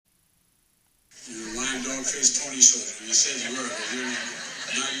dog-faced pony shoulder. You said you were, but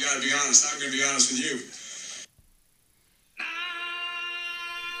now you got to be honest. I'm going to be honest with you.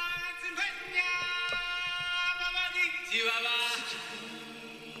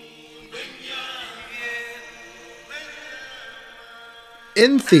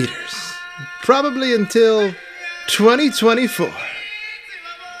 In theaters, probably until 2024.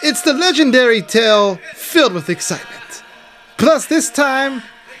 It's the legendary tale filled with excitement. Plus, this time,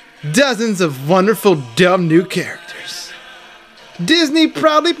 dozens of wonderful, dumb new characters. Disney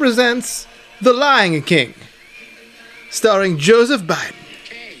proudly presents The Lion King, starring Joseph Biden.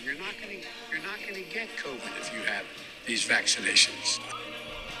 Okay, you're not gonna get COVID if you have these vaccinations.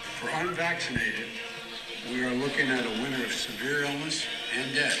 For unvaccinated, we are looking at a winter of severe illness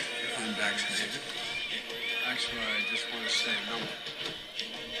and death for unvaccinated. Actually, I just want to say number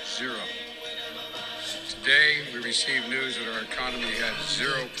 0. Today, we received news that our economy had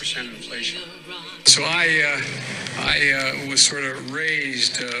 0% inflation. So I was sort of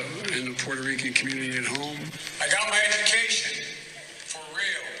raised in the Puerto Rican community at home. I got my education for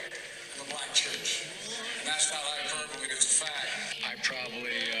real in the black church. And that's not hyperbole, it's a fact. I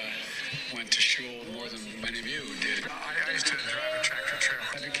probably went to shul more than many of you did. I used to drive a tractor trailer.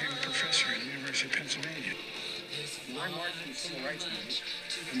 I became a professor at the University of Pennsylvania. I marched in the Civil Rights Movement.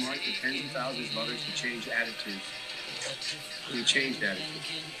 I marched with tens of thousands of others to change attitudes. We changed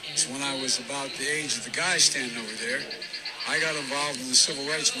attitudes. So when I was about the age of the guy standing over there, I got involved in the Civil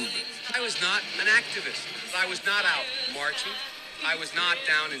Rights Movement. I was not an activist. I was not out marching. I was not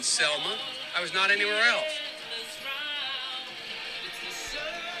down in Selma. I was not anywhere else.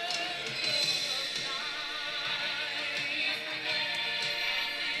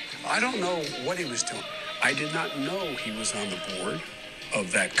 I don't know what he was doing. I did not know he was on the board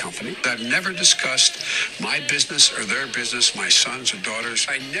of that company. I've never discussed my business or their business, my sons or daughters.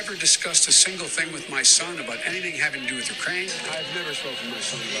 I never discussed a single thing with my son about anything having to do with Ukraine. I've never spoken to my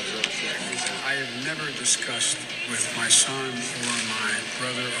son about Russia. I have never discussed with my son or my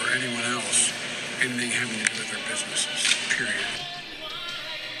brother or anyone else anything having to do with their businesses, period.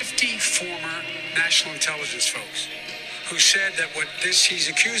 50 former national intelligence folks who said that what he's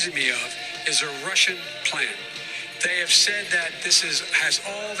accusing me of is a Russian plan. They have said that this has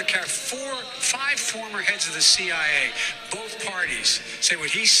all the 5 former heads of the CIA, both parties, say what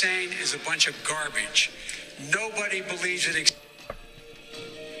he's saying is a bunch of garbage. Nobody believes it.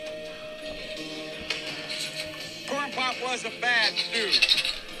 Corn Pop was a bad dude,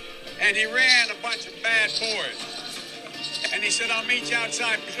 and he ran a bunch of bad boys. And he said, I'll meet you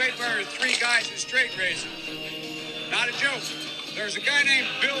outside. Because wait, there were 3 guys in straight racing. Not a joke. There's a guy named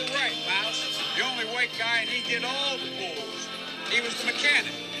Bill Wright, Mouse, the only white guy, and he did all the bulls. He was the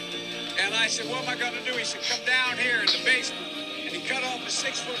mechanic. And I said, what am I going to do? He said, come down here in the basement. And he cut off a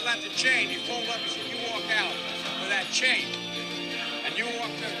 6-foot length of chain. He pulled up, he said, you walk out with that chain. And you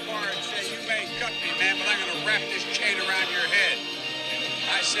walk to the car and say, you may cut me, man, but I'm going to wrap this chain around your head.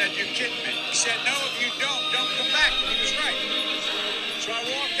 I said, you're kidding me. He said, no, if you don't come back. And he was right. So I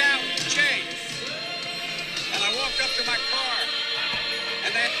walked out with the chain. And I walked up to my car.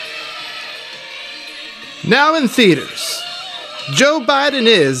 And then... Now in theaters, Joe Biden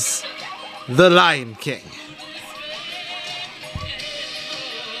is The Lion King.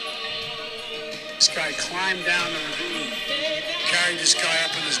 This guy climbed down the ravine, carried this guy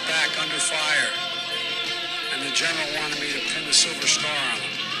up on his back under fire, and the general wanted me to pin the silver star on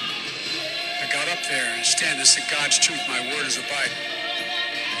him. I got up there and this is God's truth, my word is a Bible.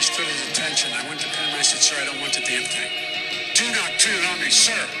 He stood his attention. I went to pin him. I said, sir, I don't want the damn thing. Do not pin it on me,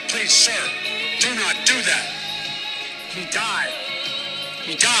 sir. Please, sir. Do not do that. He died.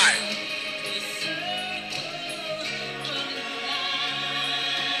 He died.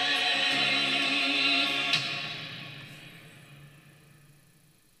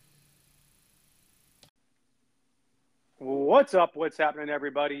 What's up? What's happening,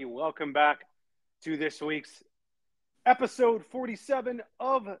 everybody? Welcome back to this week's episode 47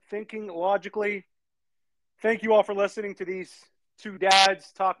 of Thinking Logically. Thank you all for listening to these 2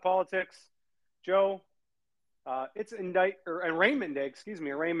 dads talk politics. Joe, it's arraignment day,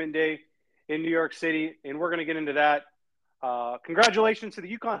 arraignment day in New York City, and we're going to get into that. Congratulations to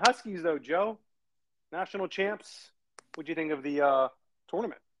the UConn Huskies, though, Joe. National champs. What do you think of the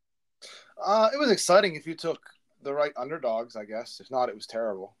tournament? It was exciting if you took the right underdogs, I guess. If not, it was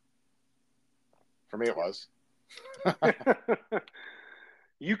terrible. For me, it was.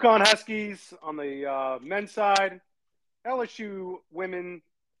 UConn Huskies on the men's side. LSU women,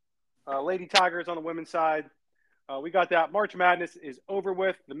 Lady Tigers on the women's side. We got that. March Madness is over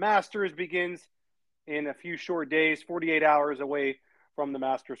with. The Masters begins in a few short days, 48 hours away from the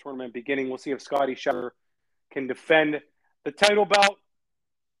Masters tournament beginning. We'll see if Scottie Scheffler can defend the title bout.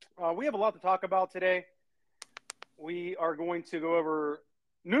 We have a lot to talk about today. We are going to go over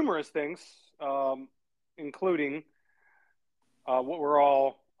numerous things, including what we're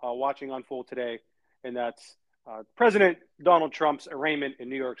all watching unfold today, and that's President Donald Trump's arraignment in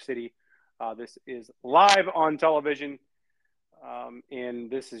New York City. This is live on television, and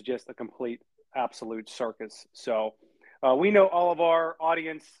this is just a complete, absolute circus. So we know all of our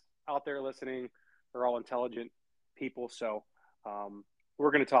audience out there listening are all intelligent people, so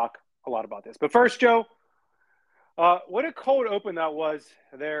we're going to talk a lot about this. But first, Joe, what a cold open that was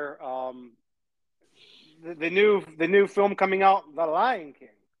there. The new film coming out, The Lion King.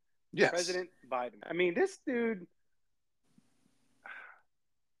 Yes. President Biden. I mean, this dude,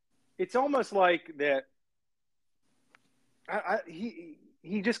 it's almost like that.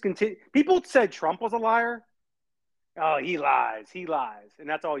 He just continued. People said Trump was a liar. Oh, he lies, and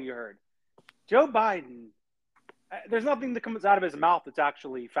that's all you heard. Joe Biden, there's nothing that comes out of his mouth that's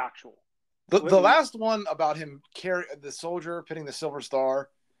actually factual. The last one about him the soldier pinning the silver star,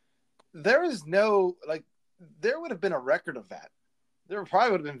 there is no, there would have been a record of that. There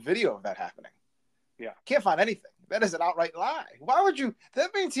probably would have been video of that happening. Yeah. Can't find anything. That is an outright lie. Why would you?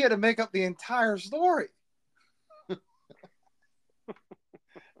 That means he had to make up the entire story.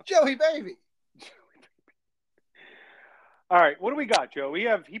 Joey baby. All right, what do we got, Joe?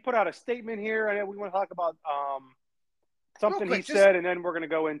 He put out a statement here, and we want to talk about something quick, he said, and then we're going to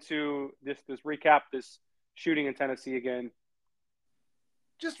go into this recap, this shooting in Tennessee again.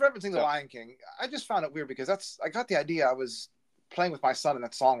 Just referencing The Lion King, I just found it weird because I got the idea. I was playing with my son, and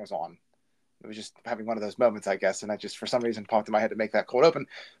that song was on. It was just having one of those moments, I guess, and I just, for some reason, popped in my head to make that cold open.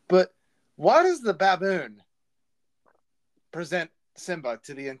 But why does the baboon present Simba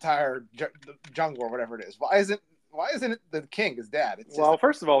to the entire jungle or whatever it is? Why isn't it the king, his dad? Well,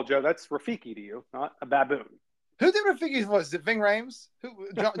 first of all, Joe, that's Rafiki to you, not a baboon. Who did Rafiki was? Is it Ving Rhames?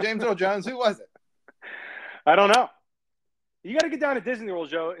 James Earl Jones? Who was it? I don't know. You got to get down to Disney World,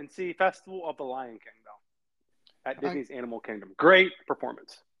 Joe, and see Festival of the Lion King, though, at Disney's Animal Kingdom. Great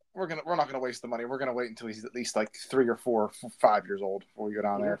performance. We're not gonna waste the money. We're gonna wait until he's at least 3 or 4 or 5 years old before we go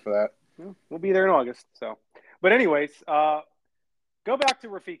down there for that. We'll be there in August. So, but anyways, go back to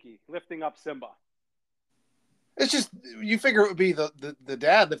Rafiki lifting up Simba. It's just, you figure it would be the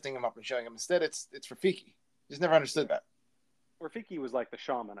dad lifting him up and showing him. Instead, it's Rafiki. Just never understood that. Rafiki was like the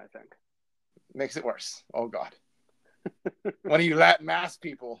shaman, I think. Makes it worse. Oh, God. One of you Latin mass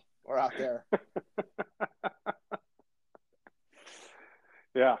people are out there.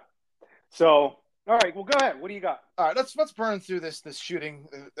 Yeah. So, all right. Well, go ahead. What do you got? All right. Let's burn through this shooting.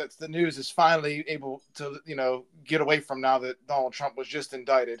 That's the news is finally able to get away from now that Donald Trump was just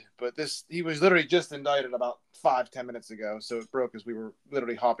indicted. But he was literally just indicted about 5-10 minutes ago, so it broke as we were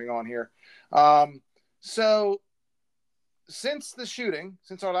literally hopping on here. So since the shooting,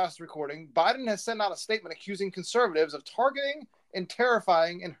 since our last recording, Biden has sent out a statement accusing conservatives of targeting and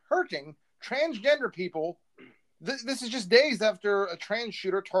terrifying and hurting transgender people. This is just days after a trans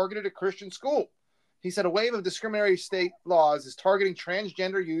shooter targeted a Christian school. He said a wave of discriminatory state laws is targeting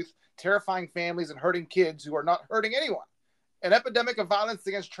transgender youth, terrifying families, and hurting kids who are not hurting anyone. An epidemic of violence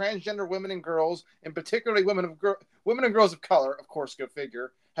against transgender women and girls, and particularly women and girls of color, of course, go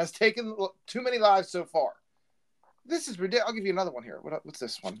figure, has taken too many lives so far. This is ridiculous. I'll give you another one here. What's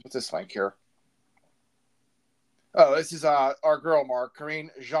this one? What's this link here? Oh, this is our girl, Mark,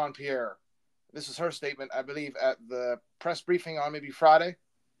 Karine Jean-Pierre. This is her statement, I believe, at the press briefing on maybe Friday.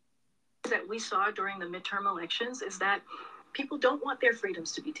 That we saw during the midterm elections is that people don't want their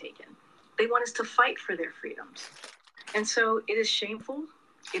freedoms to be taken. They want us to fight for their freedoms. And so it is shameful,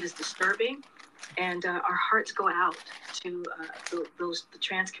 it is disturbing, and our hearts go out to the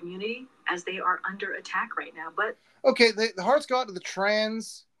trans community as they are under attack right now. But okay, the hearts go out to the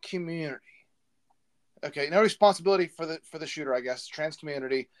trans community. Okay, no responsibility for the shooter, I guess, trans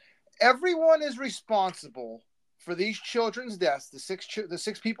community. Everyone is responsible for these children's deaths, the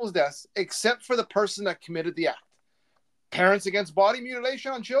six people's deaths, except for the person that committed the act. Parents Against Body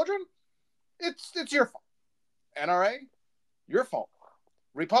Mutilation on children? It's your fault. NRA? Your fault.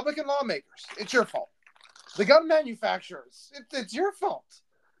 Republican lawmakers? It's your fault. The gun manufacturers? It's your fault.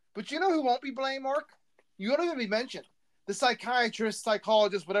 But you know who won't be blamed, Mark? You won't even be mentioned. The psychiatrists,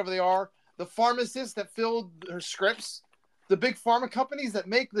 psychologists, whatever they are, the pharmacists that filled her scripts, the big pharma companies that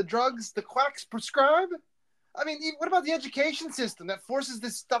make the drugs the quacks prescribe. I mean, what about the education system that forces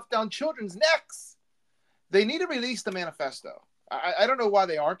this stuff down children's necks? They need to release the manifesto. I don't know why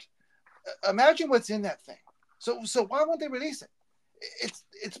they aren't. Imagine what's in that thing. So why won't they release it?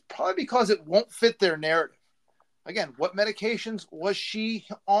 It's probably because it won't fit their narrative. Again, what medications was she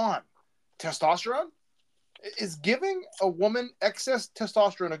on? Testosterone? Is giving a woman excess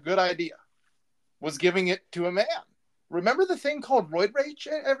testosterone a good idea? Was giving it to a man? Remember the thing called roid rage?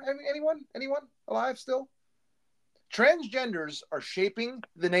 Anyone alive still? Transgenders are shaping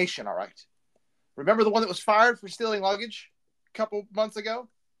the nation, all right? Remember the one that was fired for stealing luggage a couple months ago?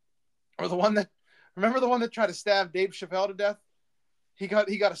 Or remember the one that tried to stab Dave Chappelle to death? He got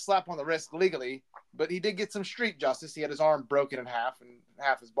a slap on the wrist legally, but he did get some street justice. He had his arm broken in half and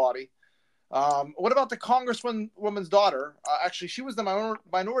half his body. What about the congresswoman's daughter? Actually, she was the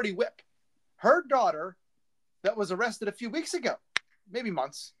minority whip. Her daughter that was arrested a few weeks ago, maybe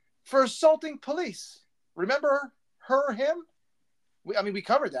months, for assaulting police. Remember him? We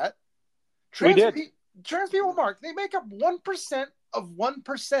covered that. We did. Trans people, Mark, they make up 1% of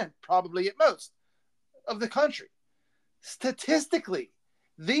 1%, probably at most, of the country. Statistically,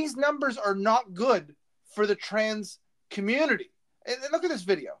 these numbers are not good for the trans community. And look at this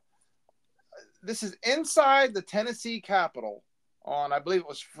video. This is inside the Tennessee Capitol on, I believe it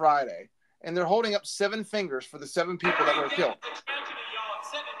was Friday, and they're holding up 7 fingers for the 7 people that were killed.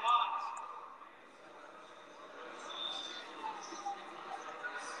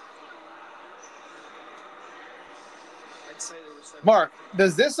 Mark,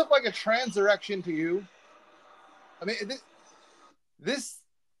 does this look like a trans erection to you? I mean, this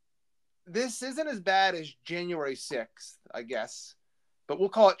isn't as bad as January 6th, I guess, but we'll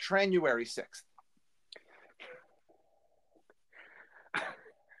call it Tranuary 6th.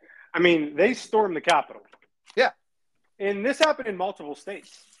 I mean, they stormed the Capitol. Yeah. And this happened in multiple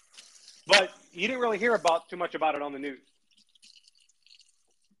states. But you didn't really hear too much about it on the news.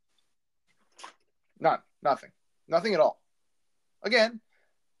 Nothing at all. Again,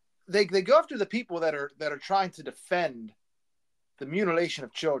 they go after the people that are trying to defend the mutilation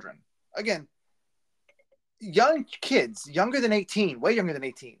of children. Again, young kids, younger than 18, way younger than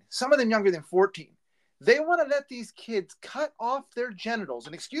 18, some of them younger than 14. They want to let these kids cut off their genitals.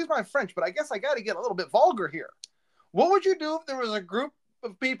 And excuse my French, but I guess I got to get a little bit vulgar here. What would you do if there was a group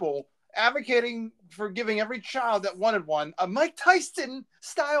of people advocating for giving every child that wanted one a Mike Tyson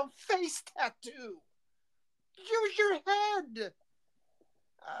style face tattoo? Use your head.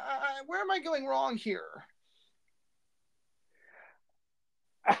 Where am I going wrong here?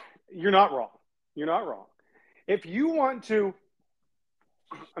 You're not wrong. You're not wrong. If you want to,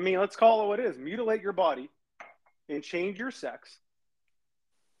 let's call it what it is, mutilate your body and change your sex,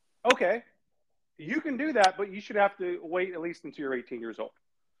 okay, you can do that, but you should have to wait at least until you're 18 years old.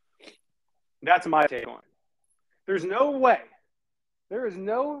 That's my take on it. There is no way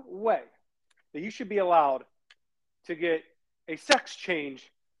that you should be allowed to get a sex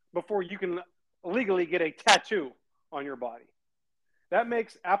change before you can legally get a tattoo on your body. That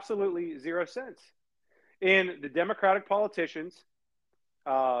makes absolutely zero sense. And the Democratic politicians,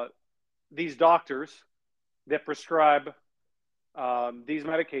 these doctors that prescribe these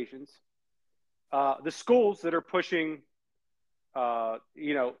medications, the schools that are pushing,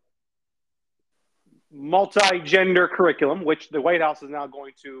 multi-gender curriculum, which the White House is now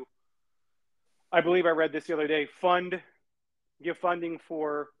going to, I believe I read this the other day, give funding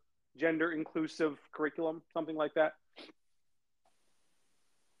for gender inclusive curriculum, something like that.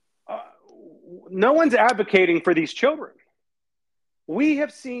 No one's advocating for these children. We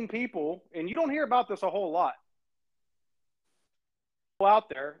have seen people, and you don't hear about this a whole lot, out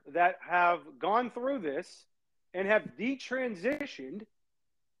there that have gone through this and have detransitioned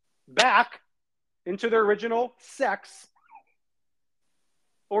back into their original sex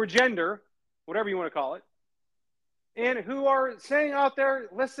or gender, whatever you want to call it, and who are saying out there,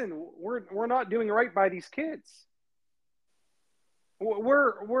 listen, we're not doing right by these kids.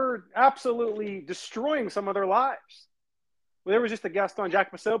 We're absolutely destroying some of their lives. Well, there was just a guest on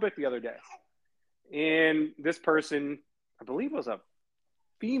Jack Posobiec the other day, and this person, I believe, was a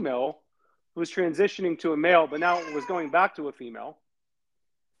female who was transitioning to a male, but now was going back to a female,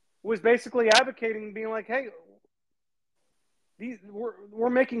 was basically advocating, being like, hey, we're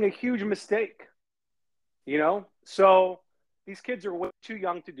making a huge mistake, So these kids are way too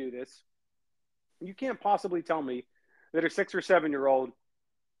young to do this. You can't possibly tell me that a 6 or 7 year old,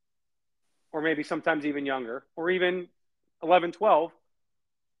 or maybe sometimes even younger, or even 11, 12,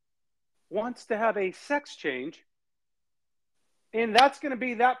 wants to have a sex change, and that's going to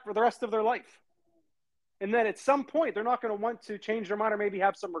be that for the rest of their life. And then at some point, they're not going to want to change their mind or maybe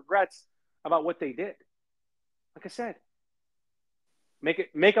have some regrets about what they did. Like I said,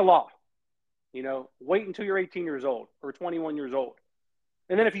 make a law. Wait until you're 18 years old or 21 years old.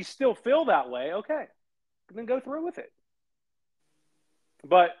 And then if you still feel that way, okay, then go through with it.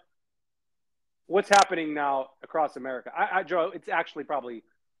 But what's happening now across America, Joe, it's actually probably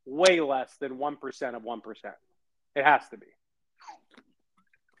way less than 1% of 1%. It has to be.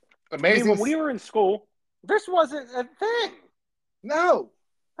 Amazing. I mean, when we were in school, this wasn't a thing. No.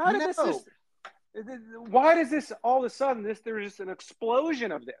 How did why does this all of a sudden there's just an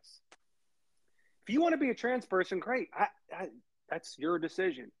explosion of this? If you want to be a trans person, great. That's your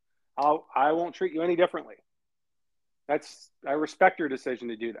decision. I won't treat you any differently. I respect your decision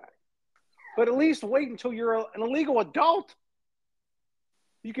to do that. But at least wait until you're an illegal adult.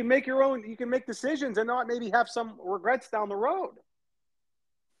 You can make decisions and not maybe have some regrets down the road.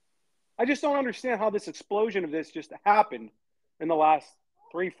 I just don't understand how this explosion of this just happened in the last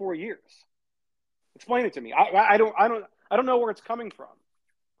 3-4 years. Explain it to me. I don't know where it's coming from.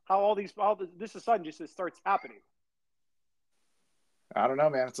 How this is sudden just starts happening. I don't know,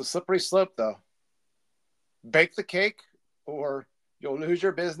 man. It's a slippery slope, though. Bake the cake, or you'll lose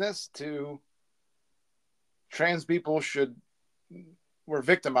your business. To trans people were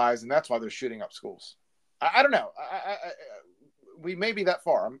victimized, and that's why they're shooting up schools. I don't know. We may be that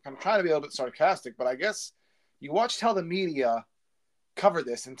far. I'm trying to be a little bit sarcastic, but I guess you watched how the media covered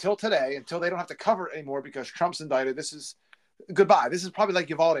this until today, until they don't have to cover it anymore because Trump's indicted. This is goodbye. This is probably like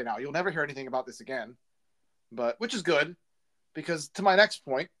Uvalde now. You'll never hear anything about this again, which is good, because to my next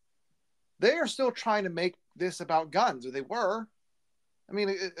point, they are still trying to make this about guns, or they were. I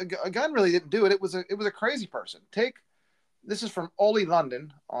mean, a gun really didn't do it. It was a crazy person. This is from Oli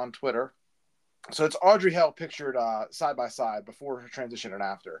London on Twitter. So it's Audrey Hale pictured side by side before her transition and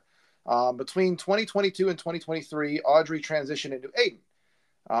after. Between 2022 and 2023, Audrey transitioned into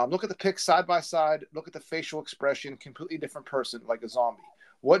Aiden. Look at the pics side by side. Look at the facial expression. Completely different person, like a zombie.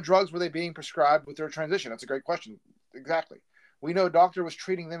 What drugs were they being prescribed with their transition? That's a great question. Exactly. We know a doctor was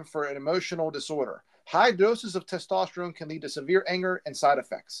treating them for an emotional disorder. High doses of testosterone can lead to severe anger and side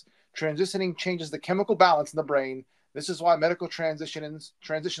effects. Transitioning changes the chemical balance in the brain. This is why medical transitions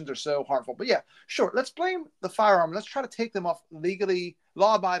are so harmful. But yeah, sure, let's blame the firearm. Let's try to take them off legally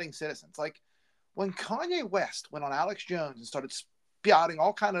law-abiding citizens. Like when Kanye West went on Alex Jones and started spouting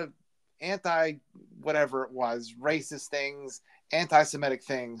all kind of anti-whatever it was, racist things, anti-Semitic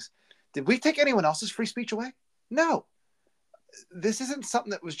things, did we take anyone else's free speech away? No. This isn't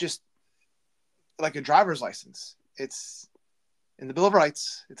something that was just like a driver's license. It's in the Bill of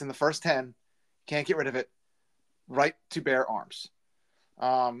Rights. It's in the first 10. Can't get rid of it. Right to bear arms.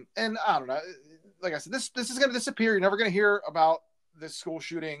 And I don't know. Like I said, this is going to disappear. You're never going to hear about this school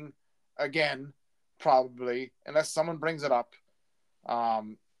shooting again, probably, unless someone brings it up.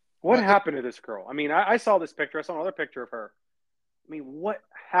 What happened to this girl? I mean, I saw this picture. I saw another picture of her. I mean, what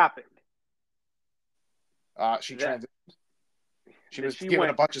happened? She transitioned. She was given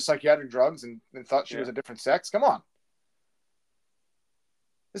a bunch of psychiatric drugs and thought she was a different sex. Come on.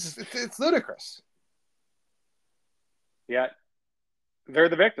 It's ludicrous. Yeah. They're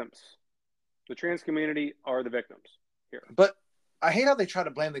the victims. The trans community are the victims here. But I hate how they try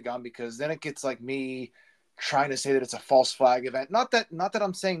to blame the gun, because then it gets like me trying to say that it's a false flag event. Not that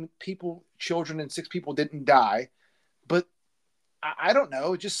I'm saying children and 6 people didn't die, but I don't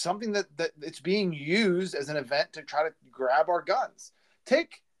know, just something that it's being used as an event to try to grab our guns.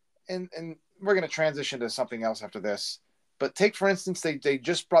 And we're going to transition to something else after this, but take, for instance, they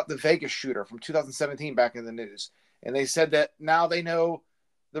just brought the Vegas shooter from 2017 back in the news. And they said that now they know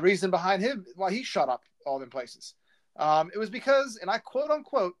the reason behind him, why he shot up all them places. It was because, and I quote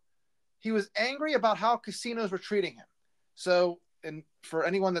unquote, he was angry about how casinos were treating him. So, and for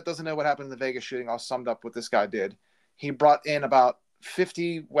anyone that doesn't know what happened in the Vegas shooting, I'll sum up what this guy did. He brought in about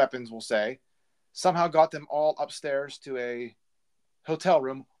 50 weapons, we'll say, somehow got them all upstairs to a hotel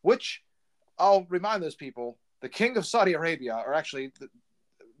room, which I'll remind those people, the king of Saudi Arabia, or actually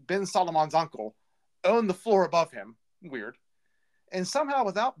bin Salman's uncle, owned the floor above him. Weird. And somehow,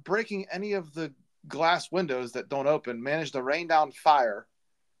 without breaking any of the glass windows that don't open, managed to rain down fire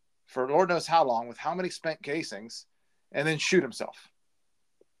for Lord knows how long with how many spent casings, and then shoot himself.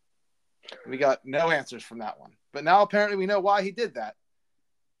 We got no answers from that one. But now apparently we know why he did that.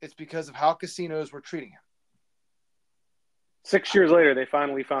 It's because of how casinos were treating him. 6 years later, they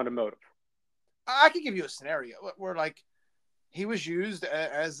finally found a motive. I could give you a scenario where, like, he was used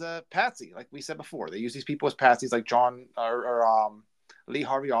as a patsy, like we said before. They use these people as patsies, like John or Lee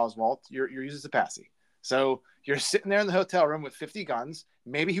Harvey Oswald. You're used as a patsy. So you're sitting there in the hotel room with 50 guns.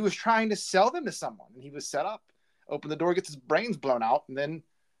 Maybe he was trying to sell them to someone, and he was set up. Open the door, gets his brains blown out, and then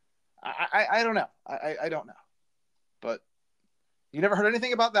I don't know. I don't know. But you never heard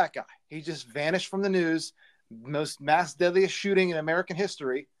anything about that guy. He just vanished from the news. Most mass deadliest shooting in American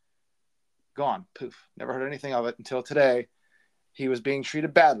history. Gone. Poof. Never heard anything of it until today. He was being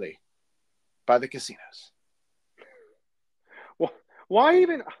treated badly by the casinos. Why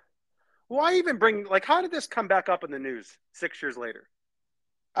even bring, like, how did this come back up in the news 6 years later?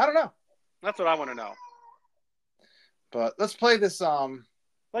 I don't know. That's what I want to know. But let's play this.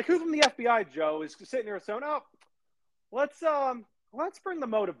 Like, who from the FBI, Joe, is sitting here saying, "Oh, let's bring the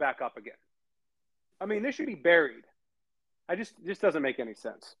motive back up again"? I mean, this should be buried. Just doesn't make any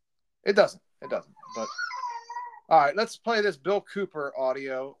sense. It doesn't. But all right, let's play this Bill Cooper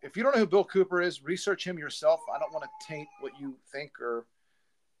audio. If you don't know who Bill Cooper is, research him yourself. I don't want to taint what you think or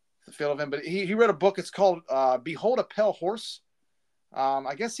the feel of him, but he wrote a book. It's called "Behold a Pale Horse."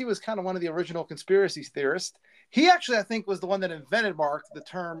 I guess he was kind of one of the original conspiracy theorists. He actually, I think, was the one that invented, Mark, the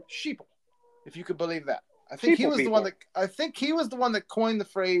term sheeple, if you could believe that. I think he was the one that coined the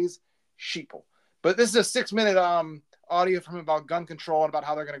phrase sheeple. But this is a 6-minute audio from him about gun control and about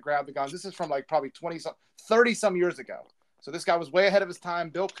how they're going to grab the guns. This is from like probably 30 some years ago. So this guy was way ahead of his time,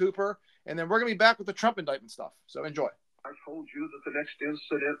 Bill Cooper. And then we're going to be back with the Trump indictment stuff. So enjoy. I told you that the next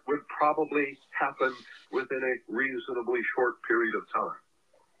incident would probably happen within a reasonably short period of time.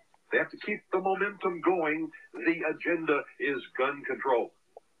 They have to keep the momentum going. The agenda is gun control,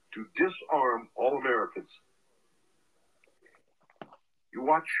 to disarm all Americans. You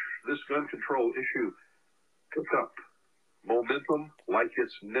watch this gun control issue pick up momentum like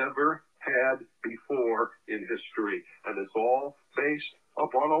it's never had before in history, and it's all based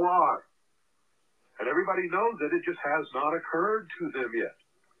upon a lie. And everybody knows that it just has not occurred to them yet.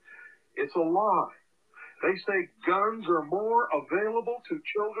 It's a lie. They say guns are more available to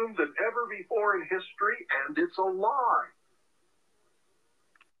children than ever before in history, and it's a lie.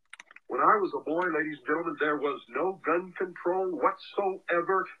 When I was a boy, ladies and gentlemen, there was no gun control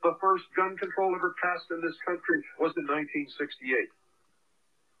whatsoever. The first gun control ever passed in this country was in 1968.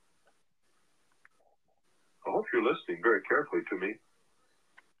 I hope you're listening very carefully to me.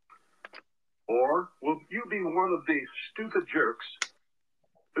 Or will you be one of the stupid jerks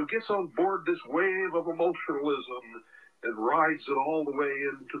who gets on board this wave of emotionalism and rides it all the way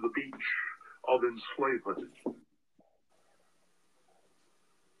into the beach of enslavement,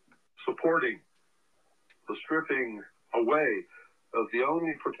 supporting the stripping away of the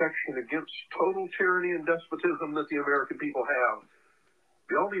only protection against total tyranny and despotism that the American people have.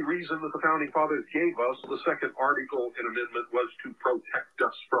 The only reason that the Founding Fathers gave us the second article in amendment was to protect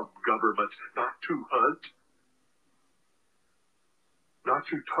us from government, not to hunt, not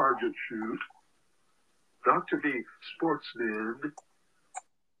to target shoot, not to be sportsmen,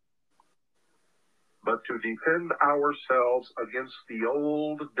 but to defend ourselves against the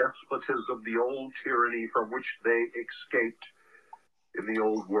old despotism, the old tyranny from which they escaped in the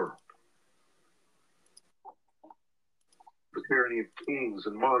old world. The tyranny of kings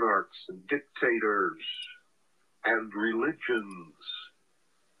and monarchs and dictators and religions.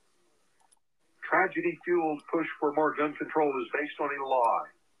 Tragedy-fueled push for more gun control is based on a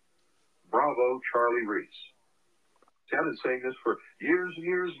lie. Bravo, Charlie Reese. See, I've been saying this for years and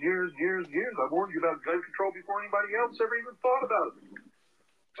years and years and years and years. I've warned you about gun control before anybody else ever even thought about it.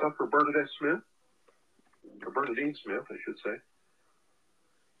 Except for Bernadette Smith, or Bernadine Smith, I should say.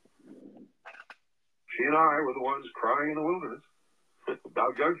 She and I were the ones crying in the wilderness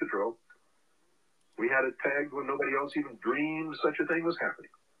about gun control. We had it pegged when nobody else even dreamed such a thing was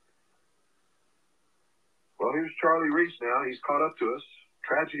happening. Well, here's Charlie Reese now. He's caught up to us.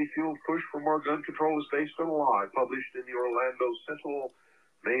 Tragedy-fueled push for more gun control is based on a lie, published in the Orlando Sentinel,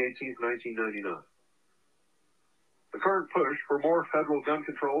 May 18, 1999. The current push for more federal gun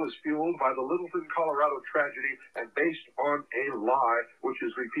control is fueled by the Littleton, Colorado tragedy and based on a lie, which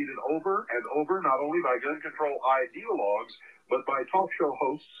is repeated over and over, not only by gun control ideologues, but by talk show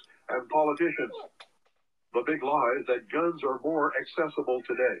hosts and politicians. The big lie is that guns are more accessible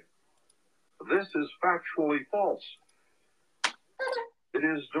today. This is factually false. It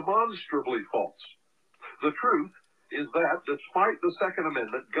is demonstrably false. The truth is that, despite the Second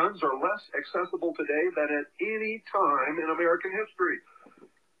Amendment, guns are less accessible today than at any time in American history.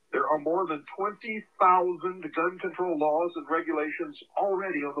 There are more than 20,000 gun control laws and regulations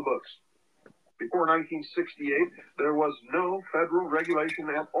already on the books. Before 1968, there was no federal regulation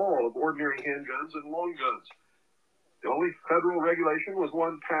at all of ordinary handguns and long guns. The only federal regulation was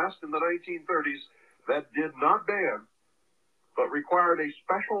one passed in the 1930s that did not ban, but required a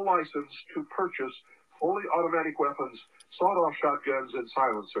special license to purchase fully automatic weapons, sawed-off shotguns, and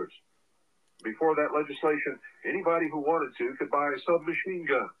silencers. Before that legislation, anybody who wanted to could buy a submachine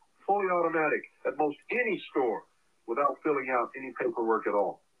gun, fully automatic, at most any store, without filling out any paperwork at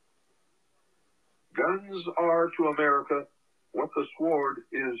all. Guns are to America what the sword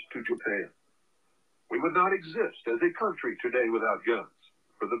is to Japan. We would not exist as a country today without guns.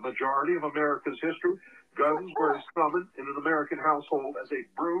 For the majority of America's history, Guns were as common in an American household as a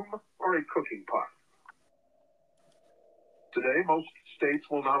broom or a cooking pot. Today, most states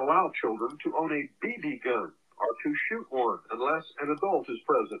will not allow children to own a BB gun or to shoot one unless an adult is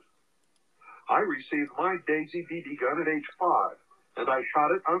present. I received my Daisy BB gun at age 5, and I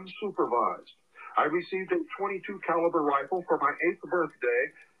shot it unsupervised. I received a .22 caliber rifle for my 8th birthday,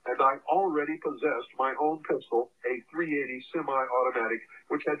 and I already possessed my own pistol, a .380 semi-automatic,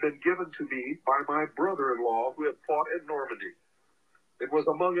 which had been given to me by my brother-in-law who had fought in Normandy. It was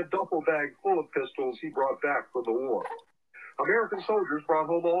among a duffel bag full of pistols he brought back from the war. American soldiers brought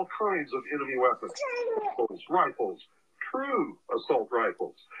home all kinds of enemy weapons, pistols, rifles, true assault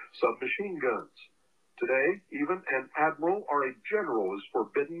rifles, submachine guns. Today, even an admiral or a general is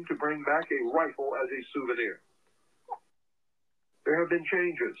forbidden to bring back a rifle as a souvenir. There have been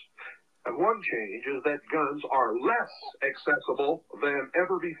changes, and one change is that guns are less accessible than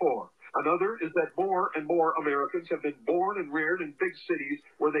ever before. Another is that more and more Americans have been born and reared in big cities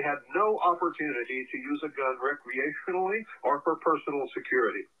where they had no opportunity to use a gun recreationally or for personal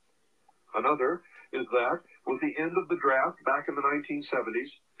security. Another is that, with the end of the draft back in the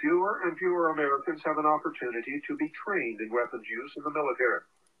 1970s, fewer and fewer Americans have an opportunity to be trained in weapons use in the military.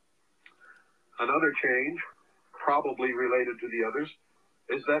 Another change, probably related to the others,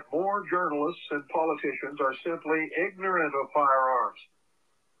 is that more journalists and politicians are simply ignorant of firearms,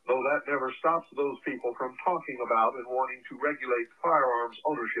 though that never stops those people from talking about and wanting to regulate firearms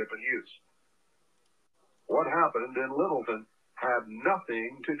ownership and use. What happened in Littleton had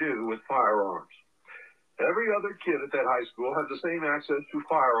nothing to do with firearms. Every other kid at that high school had the same access to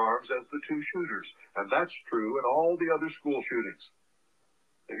firearms as the two shooters, and that's true in all the other school shootings.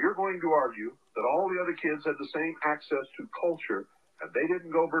 If you're going to argue that all the other kids had the same access to culture and they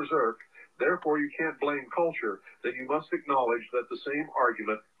didn't go berserk, therefore you can't blame culture, then you must acknowledge that the same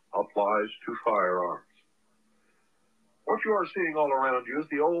argument applies to firearms. What you are seeing all around you is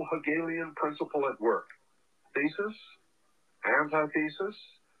the old Hegelian principle at work. Thesis, antithesis,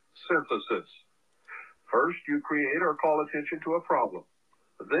 synthesis. First, you create or call attention to a problem.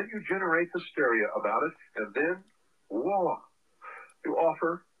 Then you generate hysteria about it, and then, voila, you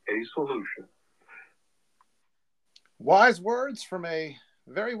offer a solution. Wise words from a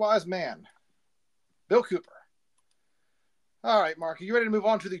very wise man, Bill Cooper. All right, Mark, are you ready to move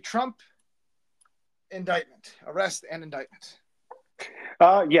on to the Trump indictment, arrest and indictment?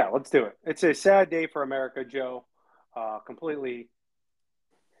 Yeah, let's do it. It's a sad day for America, Joe. Completely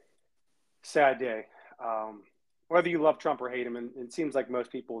sad day. Whether you love Trump or hate him, and it seems like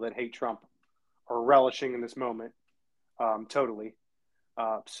most people that hate Trump are relishing in this moment, totally.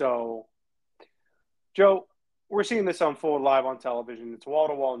 So, Joe, we're seeing this unfold live on television. It's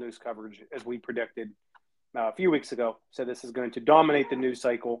wall-to-wall news coverage, as we predicted a few weeks ago. So this is going to dominate the news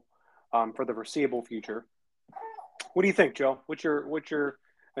cycle for the foreseeable future. What do you think, Joe? What's your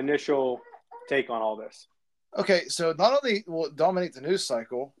initial take on all this? Okay, so not only will it dominate the news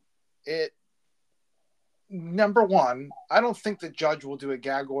cycle, number one, I don't think the judge will do a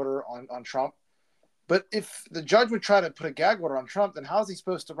gag order on Trump. But if the judge would try to put a gag order on Trump, then how's he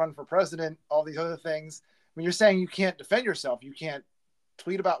supposed to run for president? All these other things. I mean, you're saying you can't defend yourself. You can't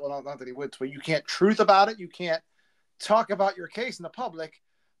tweet about, well, not that he would tweet. You can't truth about it. You can't talk about your case in the public.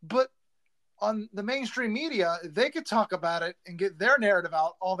 But on the mainstream media, they could talk about it and get their narrative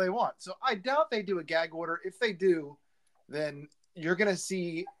out all they want. So I doubt they do a gag order. If they do, then you're going to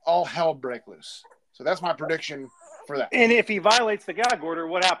see all hell break loose. So that's my prediction for that. And if he violates the gag order,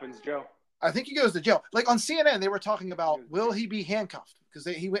 what happens, Joe? I think he goes to jail. Like on CNN, they were talking about, will he be handcuffed? Because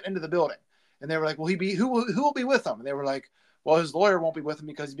he went into the building. And they were like, who will be with him? And they were like, well, his lawyer won't be with him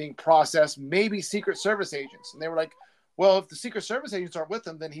because he's being processed, maybe Secret Service agents. And they were like, well, if the Secret Service agents aren't with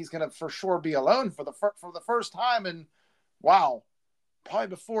him, then he's going to for sure be alone for the first time. And wow, probably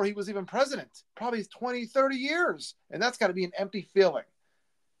before he was even president, probably 20, 30 years. And that's got to be an empty feeling.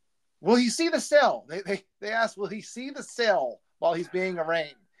 Will he see the cell? They asked, will he see the cell while he's being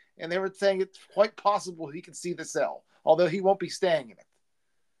arraigned? And they were saying it's quite possible he can see the cell, although he won't be staying in it.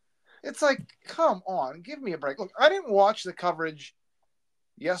 It's like, come on, give me a break. Look, I didn't watch the coverage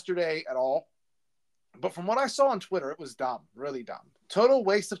yesterday at all, but from what I saw on Twitter, it was dumb, really dumb. Total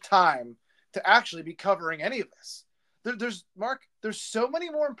waste of time to actually be covering any of this. There's so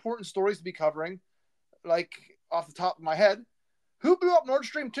many more important stories to be covering, like off the top of my head. Who blew up Nord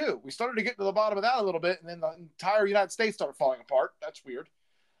Stream 2? We started to get to the bottom of that a little bit, and then the entire United States started falling apart. That's weird.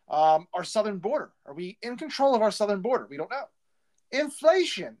 Our southern border. Are we in control of our southern border? We don't know.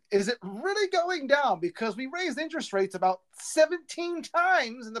 Inflation. Is it really going down? Because we raised interest rates about 17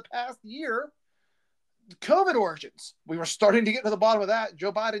 times in the past year. COVID origins. We were starting to get to the bottom of that.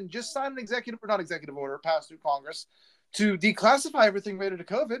 Joe Biden just signed not executive order, passed through Congress to declassify everything related to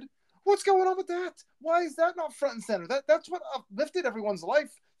COVID. What's going on with that? Why is that not front and center? That's what uplifted everyone's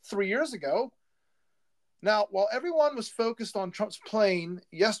life 3 years ago. Now, while everyone was focused on Trump's plane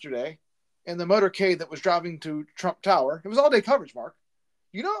yesterday and the motorcade that was driving to Trump Tower, it was all-day coverage, Mark.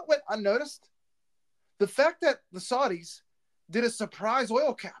 You know what went unnoticed? The fact that the Saudis did a surprise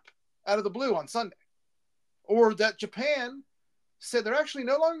oil cap out of the blue on Sunday. Or that Japan said they're actually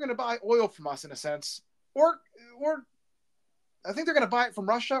no longer going to buy oil from us in a sense. Or I think they're going to buy it from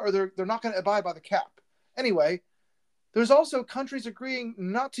Russia, or they're not going to abide by the cap. Anyway, there's also countries agreeing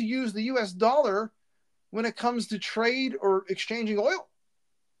not to use the U.S. dollar when it comes to trade or exchanging oil.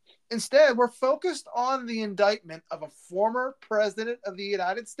 Instead, we're focused on the indictment of a former president of the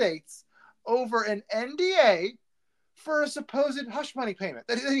United States over an NDA for a supposed hush money payment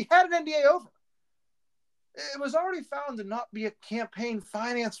that he had an NDA over. It was already found to not be a campaign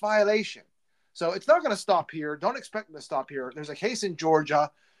finance violation. So it's not going to stop here. Don't expect it to stop here. There's a case in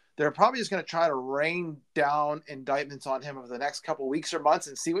Georgia. They're probably just going to try to rain down indictments on him over the next couple of weeks or months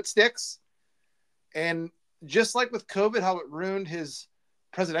and see what sticks. And just like with COVID, how it ruined his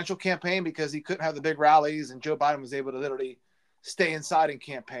presidential campaign because he couldn't have the big rallies and Joe Biden was able to literally stay inside and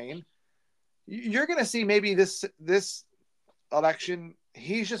campaign. You're going to see maybe this election,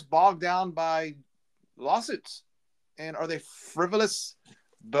 he's just bogged down by lawsuits. And are they frivolous,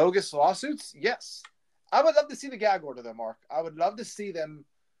 bogus lawsuits? Yes. I would love to see the gag order though, Mark. I would love to see them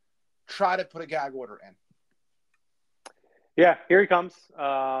try to put a gag order in. Yeah, here he comes.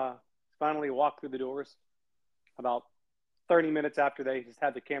 Finally walked through the doors about 30 minutes after they just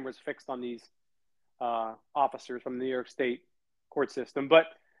had the cameras fixed on these officers from the New York State court system. But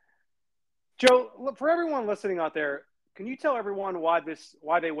Joe, look, for everyone listening out there, can you tell everyone why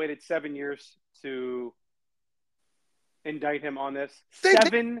they waited 7 years to indict him on this? They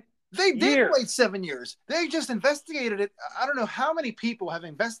They did wait 7 years. They just investigated it. I don't know how many people have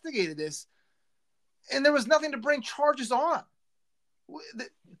investigated this, and there was nothing to bring charges on.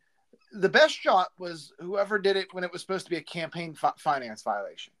 The best shot was whoever did it when it was supposed to be a campaign finance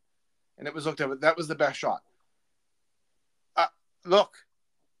violation. And it was looked at. That was the best shot. Look,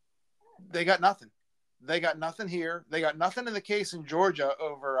 they got nothing. They got nothing here. They got nothing in the case in Georgia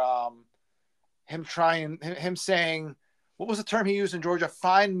over him saying, what was the term he used in Georgia?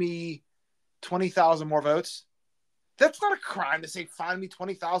 Find me 20,000 more votes. That's not a crime to say, find me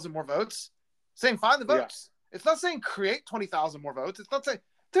 20,000 more votes. It's saying find the votes. Yeah. It's not saying create 20,000 more votes. It's not saying,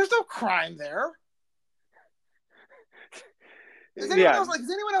 there's no crime there. Does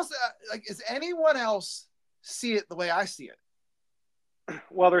anyone else see it the way I see it?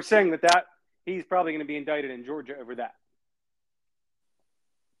 Well, they're saying that he's probably going to be indicted in Georgia over that.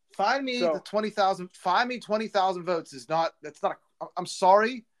 Find me 20,000 votes I'm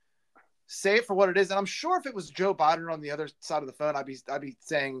sorry. Say it for what it is. And I'm sure if it was Joe Biden on the other side of the phone, I'd be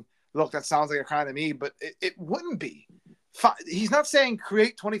saying, look, that sounds like a crime to me, but it wouldn't be. He's not saying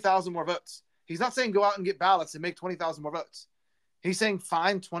create 20,000 more votes. He's not saying go out and get ballots and make 20,000 more votes. He's saying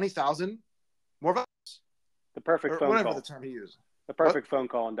find 20,000 more votes. The perfect phone whatever call. The term he used. The perfect phone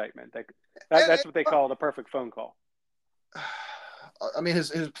call indictment. That's what they call the perfect phone call. I mean,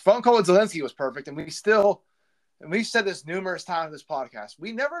 his phone call with Zelensky was perfect, and we've said this numerous times in this podcast.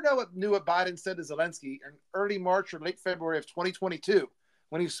 We never knew what Biden said to Zelensky in early March or late February of 2022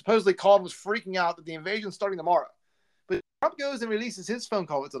 when he supposedly called and was freaking out that the invasion's starting tomorrow. But Trump goes and releases his phone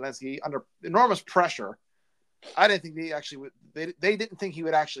call with Zelensky under enormous pressure. I didn't think they didn't think he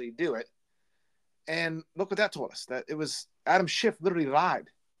would actually do it. And look what that told us, that it was Adam Schiff literally lied.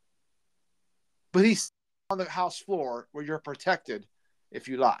 But he's on the House floor where you're protected if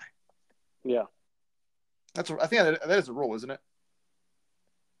you lie. Yeah. I think that is a rule, isn't it?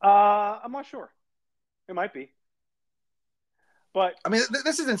 I'm not sure. It might be. But I mean,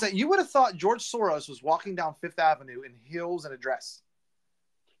 this is insane. You would have thought George Soros was walking down Fifth Avenue in heels and a dress.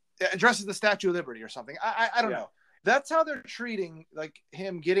 Addresses the Statue of Liberty or something. I don't know. That's how they're treating like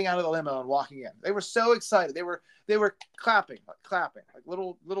him getting out of the limo and walking in. They were so excited. They were clapping like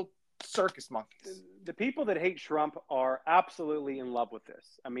little circus monkeys. The people that hate Trump are absolutely in love with this.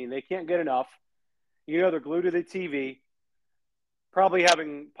 I mean, they can't get enough. You know, they're glued to the TV, probably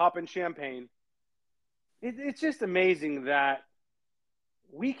popping champagne. It's just amazing that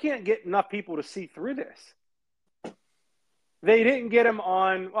we can't get enough people to see through this. They didn't get him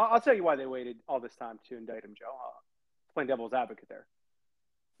on. Well, I'll tell you why they waited all this time to indict him, Joe. Playing devil's advocate there.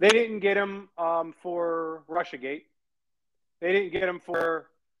 They didn't get him for Russiagate. They didn't get him for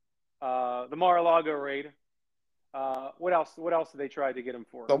the Mar-a-Lago raid. What else did they try to get him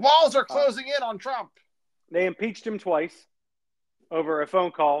for? The walls are closing in on Trump. They impeached him twice over a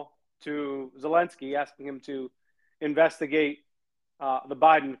phone call to Zelensky asking him to investigate the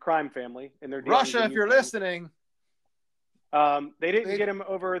Biden crime family and their dealings Russia, in if you're Ukraine. listening. They didn't get him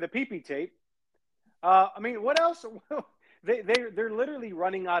over the PP tape. I mean, what else? They're literally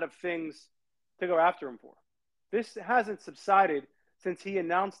running out of things to go after him for. This hasn't subsided since he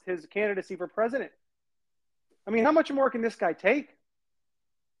announced his candidacy for president. I mean, how much more can this guy take?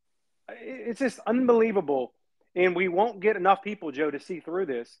 It's just unbelievable. And we won't get enough people, Joe, to see through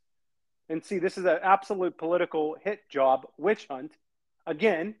this and see this is an absolute political hit job, witch hunt,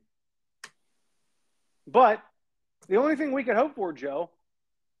 again. But the only thing we can hope for, Joe,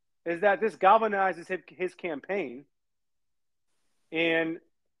 is that this galvanizes his campaign and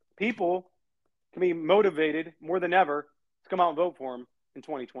people can be motivated more than ever to come out and vote for him in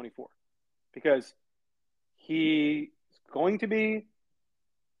 2024 because he's going to be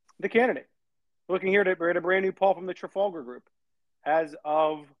the candidate. Looking here at a brand new poll from the Trafalgar Group as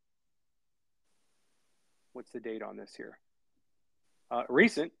of, what's the date on this here?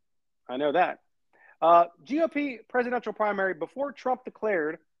 Recent. I know that. GOP presidential primary before Trump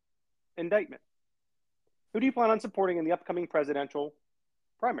declared indictment. Who do you plan on supporting in the upcoming presidential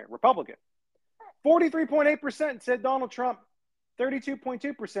primary? Republican. 43.8% said Donald Trump.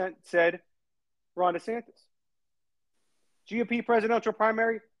 32.2% said Ron DeSantis. GOP presidential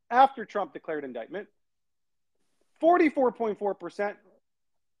primary after Trump declared indictment. 44.4%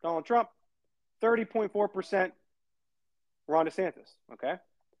 Donald Trump. 30.4% Ron DeSantis. Okay?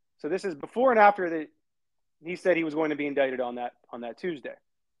 So this is before and after that he said he was going to be indicted on that Tuesday,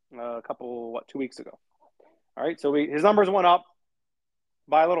 a couple, 2 weeks ago. All right, so his numbers went up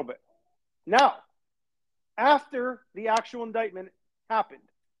by a little bit. Now, after the actual indictment happened,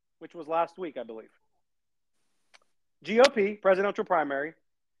 which was last week, I believe, GOP presidential primary,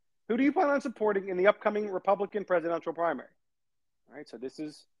 who do you plan on supporting in the upcoming Republican presidential primary? All right, so this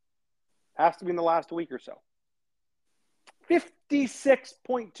has to be in the last week or so.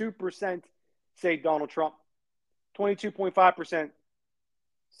 56.2% say Donald Trump. 22.5%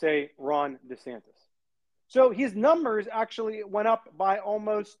 say Ron DeSantis. So his numbers actually went up by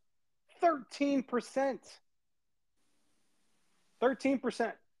almost 13%.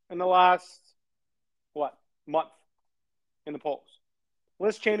 13% in the last, month in the polls.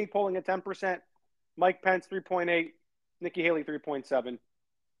 Liz Cheney polling at 10%. Mike Pence, 3.8. Nikki Haley, 3.7.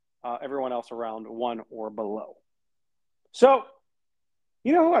 Everyone else around 1 or below. So,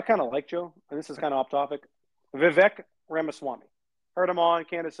 you know who I kind of like, Joe? And this is kind of off topic. Vivek Ramaswamy. Heard him on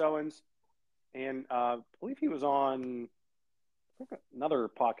Candace Owens. And I believe he was on another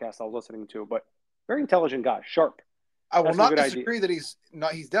podcast I was listening to, but very intelligent guy, sharp. I will not disagree that he's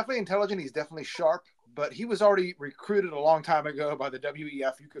definitely intelligent. He's definitely sharp, but he was already recruited a long time ago by the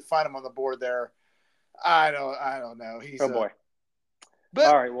WEF. You could find him on the board there. I don't know. He's boy. But,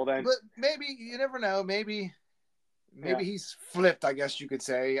 all right, well then. But maybe, you never know. Maybe he's flipped, I guess you could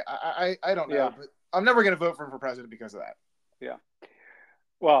say. I don't know. Yeah. But I'm never going to vote for him for president because of that. Yeah.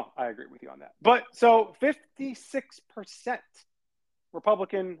 Well, I agree with you on that. But so 56%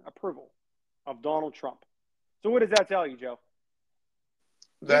 Republican approval of Donald Trump. So what does that tell you, Joe?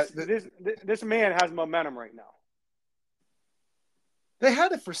 This man has momentum right now. They had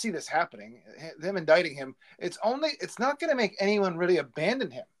to foresee this happening, them indicting him. It's not going to make anyone really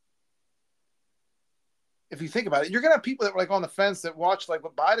abandon him. If you think about it, you're going to have people that were on the fence that watch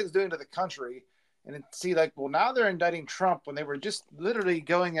what Biden's doing to the country and see now they're indicting Trump when they were just literally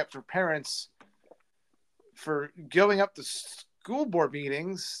going after parents for going up to school board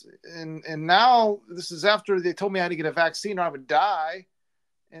meetings. And now this is after they told me I had to get a vaccine or I would die.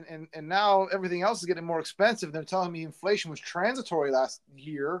 And now everything else is getting more expensive. They're telling me inflation was transitory last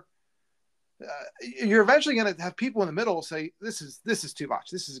year. You're eventually going to have people in the middle say, this is too much.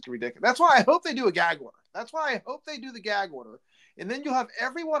 This is ridiculous. That's why I hope they do a gag order. That's why I hope they do the gag order. And then you'll have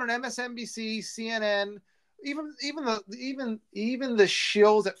everyone on MSNBC, CNN, even the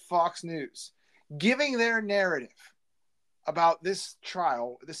shills at Fox News giving their narrative about this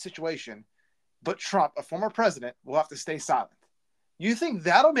trial, this situation. But Trump, a former president, will have to stay silent. You think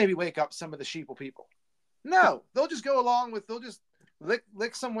that'll maybe wake up some of the sheeple people? No, they'll just go along with, they'll just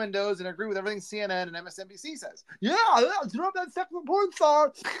lick some windows and agree with everything CNN and MSNBC says. Yeah, Trump, that second porn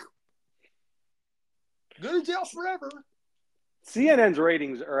star. Go to jail forever. CNN's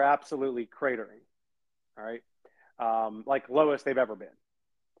ratings are absolutely cratering. All right. Lowest they've ever been.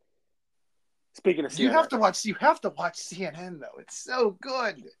 Speaking of CNN. You have to watch CNN though. It's so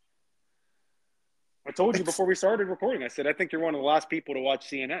good. I told you before we started recording, I said, I think you're one of the last people to watch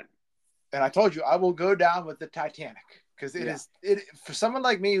CNN. And I told you, I will go down with the Titanic because it for someone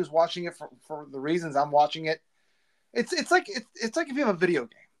like me who's watching it for the reasons I'm watching it. It's like if you have a video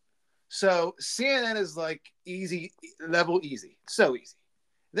game. So CNN is like easy, so easy.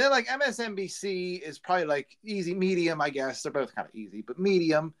 Then like MSNBC is probably like easy, medium, I guess. They're both kind of easy, but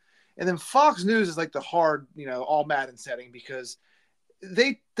medium. And then Fox News is like the hard, all Madden setting because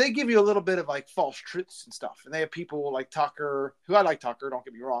they give you a little bit of like false truths and stuff. And they have people like Tucker, who I like Tucker, don't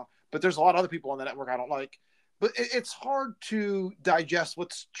get me wrong, but there's a lot of other people on the network I don't like. But it's hard to digest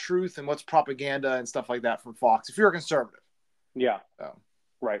what's truth and what's propaganda and stuff like that from Fox if you're a conservative. Yeah. So.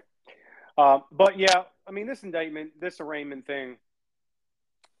 Right. But yeah, I mean, this indictment, this arraignment thing,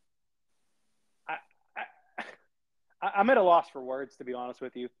 I'm at a loss for words, to be honest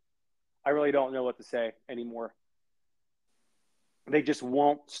with you. I really don't know what to say anymore. They just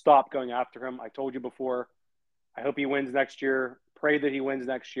won't stop going after him. I told you before, I hope he wins next year. Pray that he wins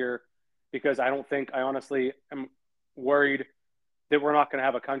next year, because I honestly am worried that we're not going to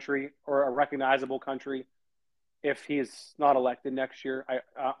have a country or a recognizable country if he is not elected next year.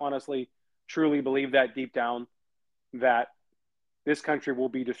 I honestly, truly believe that deep down, that this country will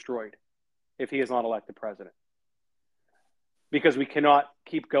be destroyed if he is not elected president. Because we cannot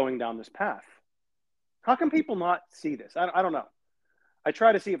keep going down this path. How can people not see this? I don't know. I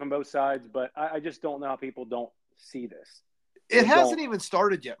try to see it from both sides, but I just don't know how people don't see this. It hasn't even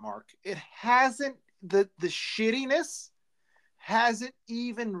started yet, Mark. It hasn't. The shittiness hasn't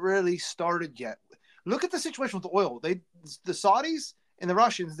even really started yet. Look at the situation with the oil. The Saudis and the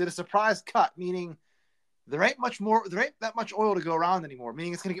Russians did a surprise cut, meaning there ain't that much oil to go around anymore,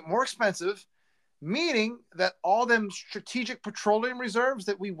 meaning it's going to get more expensive, meaning that all them strategic petroleum reserves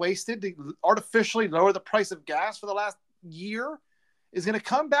that we wasted to artificially lower the price of gas for the last year is going to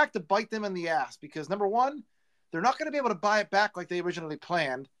come back to bite them in the ass, because number one, they're not going to be able to buy it back like they originally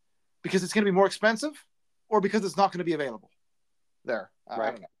planned because it's going to be more expensive, or because it's not going to be available there. Right.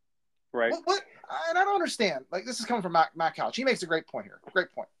 I don't know. Right. What? And I don't understand. Like, this is coming from Matt Couch. He makes a great point here. Great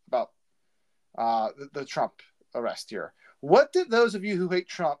point about the Trump arrest here. What did those of you who hate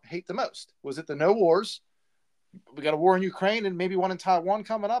Trump hate the most? Was it the no wars? We got a war in Ukraine and maybe one in Taiwan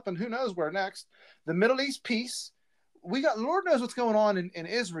coming up, and who knows where next? The Middle East peace. We got, Lord knows what's going on in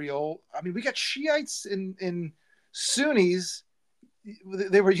Israel. I mean, we got Shiites in Sunnis.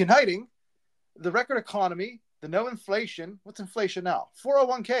 They were uniting. The record economy, the no inflation. What's inflation now?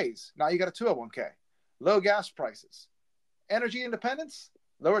 401ks. Now you got a 201k. Low gas prices. Energy independence.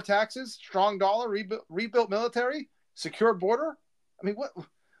 Lower taxes. Strong dollar. Rebuilt military. Secure border. I mean,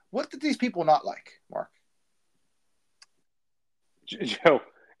 what did these people not like, Mark? Joe,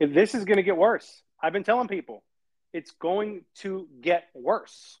 this is going to get worse. I've been telling people it's going to get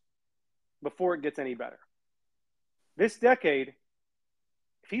worse before it gets any better. This decade,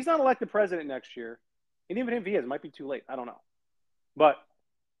 if he's not elected president next year, and even if he is, it might be too late. I don't know. But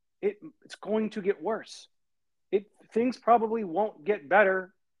it's going to get worse. Things probably won't get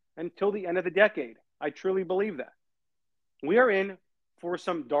better until the end of the decade. I truly believe that. We are in for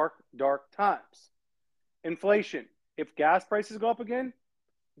some dark, dark times. Inflation. If gas prices go up again,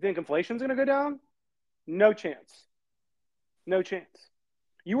 you think inflation's going to go down? No chance. No chance.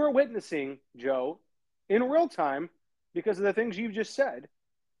 You are witnessing, Joe, in real time, because of the things you've just said,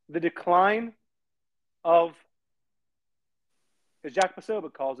 the decline of, as Jack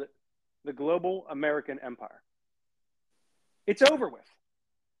Posobiec calls it, the global American empire. It's over with.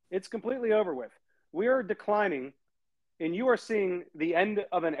 It's completely over with. We are declining, and you are seeing the end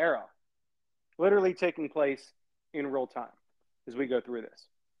of an era literally taking place in real time as we go through this.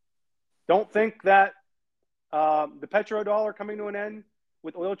 Don't think that the petrodollar coming to an end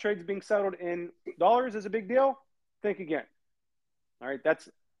with oil trades being settled in dollars is a big deal. Think again. All right, that's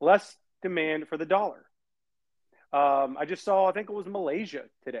less demand for the dollar. I just saw, I think it was Malaysia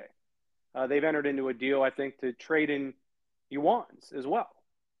today. They've entered into a deal, I think, to trade in yuans as well.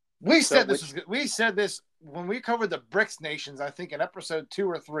 We said this when we covered the BRICS nations, I think in episode 2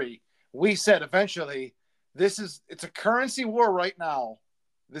 or 3. We said eventually it's a currency war right now.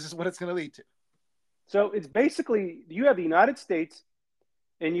 This is what it's going to lead to. So it's basically, you have the United States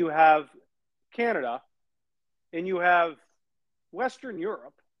and you have Canada and you have Western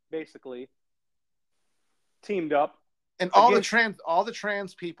Europe, basically, teamed up. And all the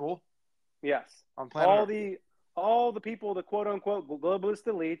trans people. Yes. On planet Earth. All the people, the quote unquote globalist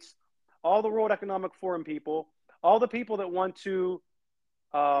elites, all the World Economic Forum people, all the people that want to,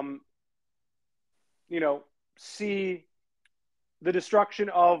 see the destruction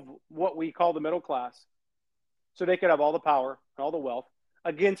of what we call the middle class, so they could have all the power and all the wealth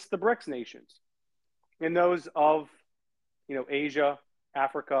against the BRICS nations, and those of, Asia,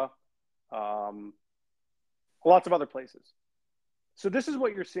 Africa, lots of other places. So this is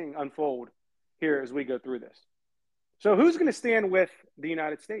what you're seeing unfold here as we go through this. So who's going to stand with the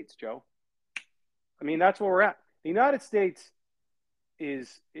United States, Joe? I mean, that's where we're at. The United States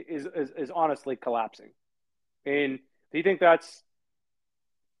is honestly collapsing. And do you think that's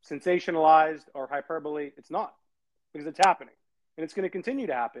sensationalized or hyperbole? It's not, because it's happening. And it's going to continue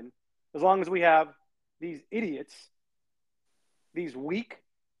to happen as long as we have these idiots, these weak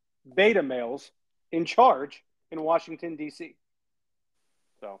beta males in charge in Washington, D.C.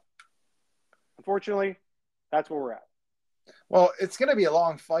 So, unfortunately, that's where we're at. Well, it's going to be a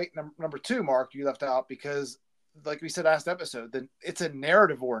long fight. Number two, Mark, you left out because, like we said last episode, then it's a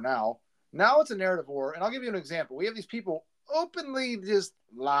narrative war now. Now it's a narrative war. And I'll give you an example. We have these people openly just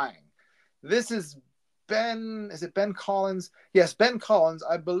lying. This is is it Ben Collins? Yes, Ben Collins.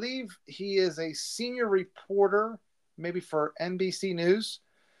 I believe he is a senior reporter, maybe for NBC News.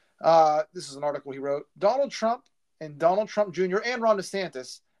 This is an article he wrote. Donald Trump and Donald Trump Jr. and Ron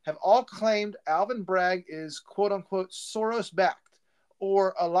DeSantis have all claimed Alvin Bragg is quote-unquote Soros-backed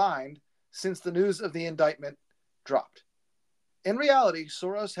or aligned since the news of the indictment dropped. In reality,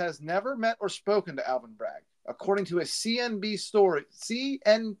 Soros has never met or spoken to Alvin Bragg, according to a CNBC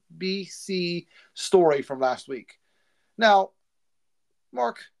story from last week. Now,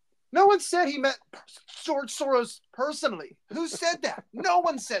 Mark, no one said he met George Soros personally. Who said that? No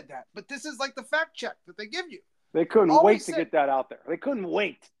one said that. But this is like the fact check that they give you. They couldn't wait to get that out there. They couldn't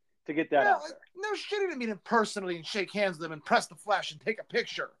wait to get that out there. No shit, he didn't meet him personally and shake hands with him and press the flash and take a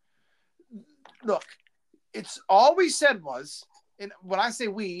picture. Look, it's all we said was, and when I say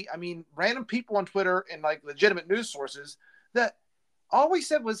we, I mean random people on Twitter and like legitimate news sources, that all we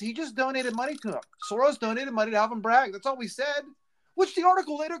said was he just donated money to him. Soros donated money to Alvin Bragg. That's all we said, which the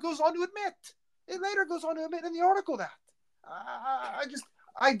article later goes on to admit. It later goes on to admit in the article that.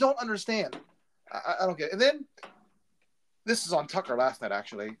 I don't understand. I don't get it. And then, this is on Tucker last night,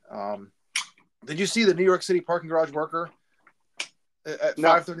 actually. Did you see the New York City parking garage worker at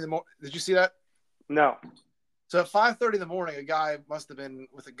 5:30 in the morning? Did you see that? No. So at 5:30 in the morning, a guy must have been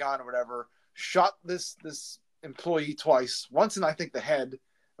with a gun or whatever, shot this employee twice, once in, I think, the head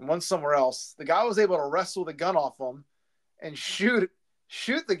and once somewhere else. The guy was able to wrestle the gun off him and shoot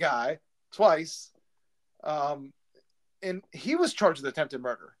the guy twice. And he was charged with attempted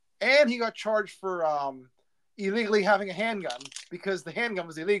murder. And he got charged for illegally having a handgun because the handgun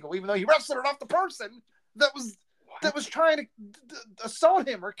was illegal, even though he wrestled it off the person that was trying to assault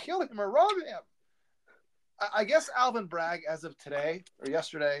him or kill him or rob him. I guess Alvin Bragg, as of today or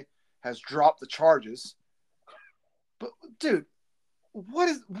yesterday, has dropped the charges. But dude,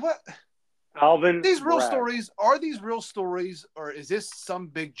 what Alvin? These real Bragg. stories, are these real stories, or is this some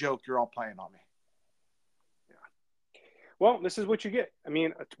big joke you're all playing on me? Well, this is what you get. I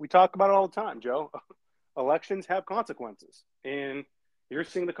mean, we talk about it all the time, Joe. Elections have consequences, and you're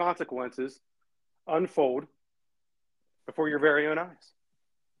seeing the consequences unfold before your very own eyes.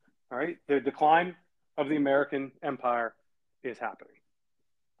 All right? The decline of the American empire is happening.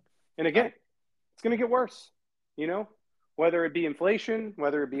 And again, it's going to get worse, whether it be inflation,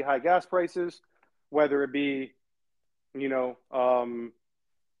 whether it be high gas prices, whether it be, your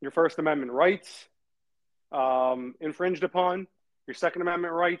First Amendment rights infringed upon, your Second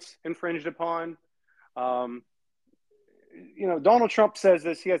Amendment rights infringed upon. Donald Trump says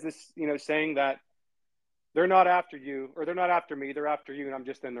this. He has this, saying that they're not after you, or they're not after me. They're after you, and I'm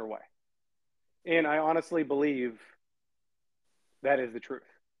just in their way. And I honestly believe that is the truth.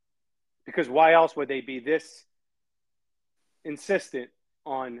 Because why else would they be this insistent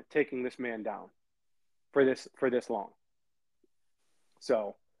on taking this man down for this long?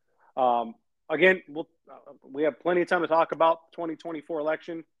 So, again, we have plenty of time to talk about the 2024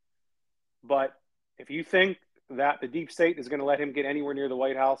 election. But if you think that the deep state is going to let him get anywhere near the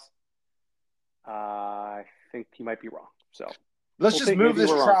White House, I think he might be wrong. So let's just move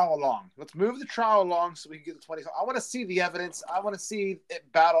this trial along. Let's move the trial along so we can get the 20. I want to see the evidence. I want to see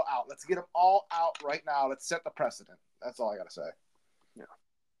it battle out. Let's get them all out right now. Let's set the precedent. That's all I got to say. Yeah.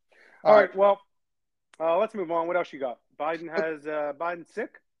 All right. Well, let's move on. What else you got? Biden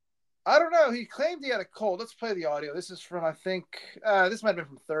sick? I don't know. He claimed he had a cold. Let's play the audio. This is from, I think, this might have been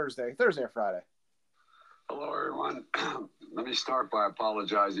from Thursday or Friday. Hello, everyone. Let me start by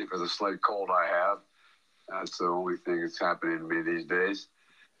apologizing for the slight cold I have. That's the only thing that's happening to me these days.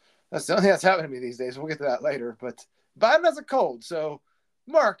 That's the only thing that's happening to me these days. We'll get to that later. But Biden has a cold. So,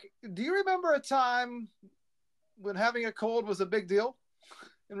 Mark, do you remember a time when having a cold was a big deal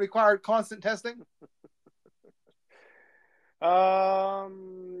and required constant testing?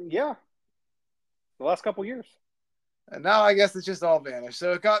 Yeah. The last couple years. And now I guess it's just all vanished.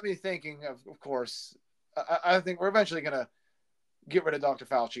 So it got me thinking of course, I think we're eventually going to get rid of Dr.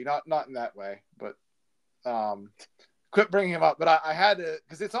 Fauci. Not in that way, but quit bringing him up. But I had to,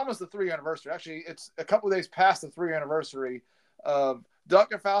 because it's almost the 3-year anniversary. Actually, it's a couple of days past the 3-year anniversary of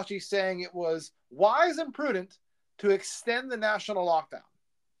Dr. Fauci saying it was wise and prudent to extend the national lockdown.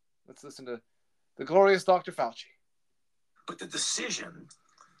 Let's listen to the glorious Dr. Fauci. But the decision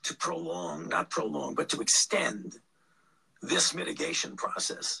to but to extend this mitigation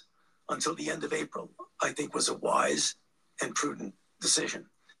process until the end of April, I think was a wise and prudent decision.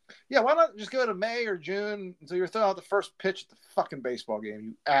 Yeah, why not just go to May or June until you're throwing out the first pitch at the fucking baseball game,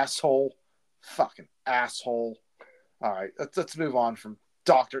 you asshole. Fucking asshole. All right, let's move on from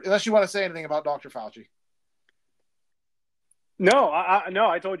Doctor. Unless you want to say anything about Dr. Fauci. No,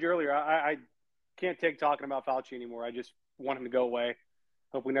 I told you earlier, I can't take talking about Fauci anymore. I just want him to go away.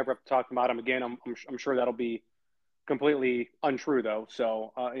 Hope we never have to talk about him again. I'm sure that'll be completely untrue, though.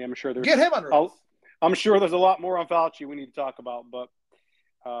 So I'm sure there's get him under oath. I'm sure there's a lot more on Fauci we need to talk about, but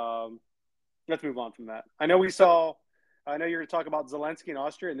let's move on from that. I know you're going to talk about Zelensky in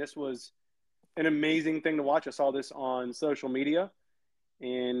Austria, and this was an amazing thing to watch. I saw this on social media.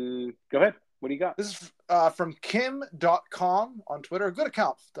 And go ahead. What do you got? This is from Kim.com on Twitter. A good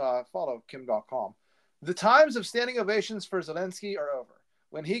account. Follow Kim.com. The times of standing ovations for Zelensky are over.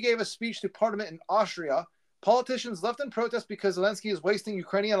 When he gave a speech to parliament in Austria, politicians left in protest because Zelensky is wasting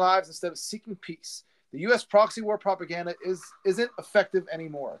Ukrainian lives instead of seeking peace. The U.S. proxy war propaganda isn't effective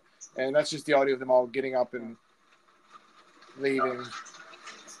anymore. And that's just the audio of them all getting up and leaving,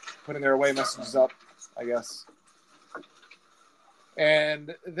 putting their away messages up, I guess.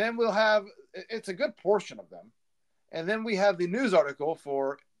 And then we'll have, it's a good portion of them. And then we have the news article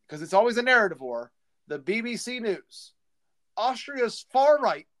because it's always a narrative war, the BBC News. Austria's far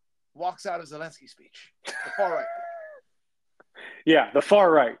right walks out of Zelensky's speech. The far right. Yeah, the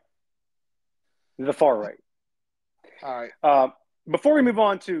far right. The far right. All right. Before we move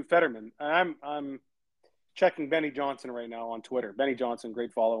on to Fetterman, I'm checking Benny Johnson right now on Twitter. Benny Johnson,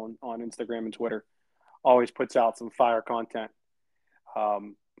 great follow on Instagram and Twitter. Always puts out some fire content.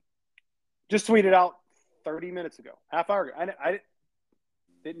 Just tweeted out 30 minutes ago, half hour ago. I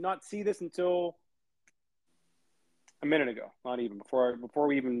did not see this until a minute ago, not even before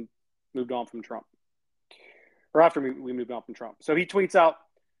we even moved on from Trump, or after we moved on from Trump. So he tweets out,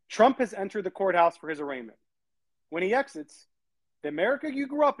 Trump has entered the courthouse for his arraignment. When he exits, the America you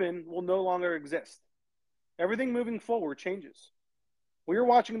grew up in will no longer exist. Everything moving forward changes. We are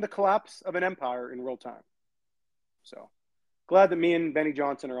watching the collapse of an empire in real time. So glad that me and Benny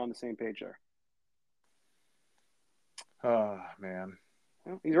Johnson are on the same page there. Oh, man.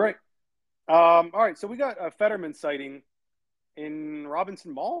 Well, he's right. All right, so we got a Fetterman sighting in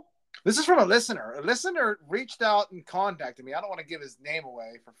Robinson Mall. This is from a listener. A listener reached out and contacted me. I don't want to give his name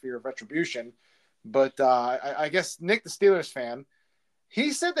away for fear of retribution, but I guess Nick, the Steelers fan,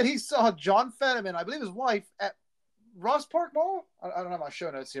 he said that he saw John Fetterman, I believe his wife, at Ross Park Mall. I don't have my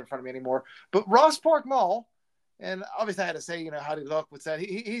show notes here in front of me anymore, but Ross Park Mall. And obviously I had to say, how did he look? What's that?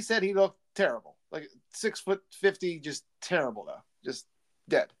 He said he looked terrible. Like 6'50", just terrible though. Just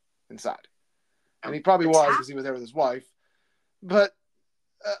dead inside. And he probably was because he was there with his wife. But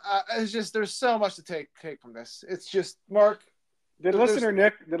it's just, there's so much to take from this. It's just, Mark. Did listener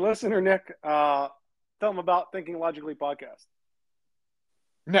Nick tell him about Thinking Logically podcast?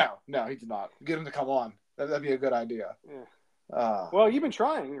 No, he did not. Get him to come on. That'd be a good idea. Yeah. Well, you've been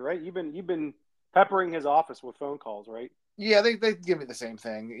trying, right? You've been peppering his office with phone calls, right? Yeah, they give me the same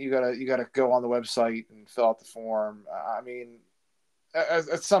thing. You gotta go on the website and fill out the form. I mean,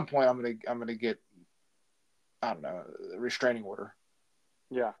 at some point, I'm gonna get, I don't know, a restraining order.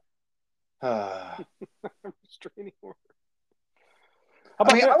 Yeah. Restraining order.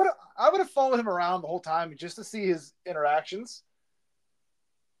 I would have followed him around the whole time just to see his interactions.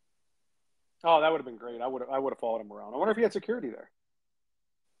 Oh, that would have been great. I would have followed him around. I wonder if he had security there.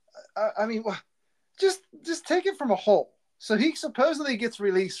 I mean, just take it from a whole. So he supposedly gets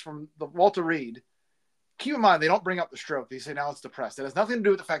released from the Walter Reed. Keep in mind, they don't bring up the stroke. They say now it's depressed. It has nothing to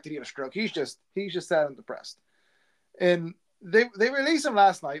do with the fact that he had a stroke. He's just sad and depressed. And they released him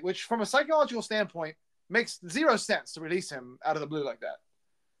last night, which from a psychological standpoint makes zero sense to release him out of the blue like that.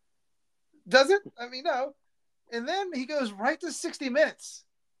 Does it? I mean, no. And then he goes right to 60 Minutes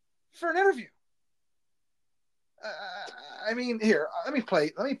for an interview. I mean, here, let me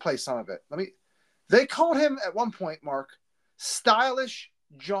play some of it. They called him at one point, Mark, stylish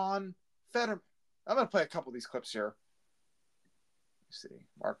John Fetterman. I'm going to play a couple of these clips here. Let's see,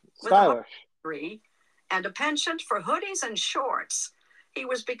 Mark. Stylish. And a penchant for hoodies and shorts. He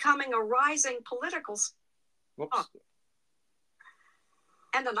was becoming a rising political... Whoops.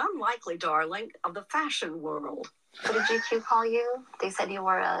 and an unlikely darling of the fashion world. What did GQ call you? They said you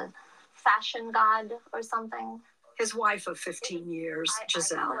were a fashion god or something. His wife of 15 years,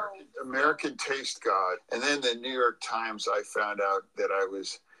 Giselle. American taste god. And then the New York Times, I found out that I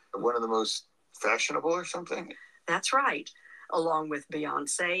was one of the most fashionable or something. That's right. Along with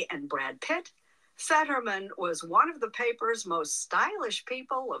Beyonce and Brad Pitt, Fetterman was one of the paper's most stylish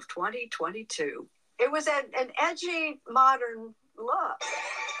people of 2022. It was an edgy, modern look.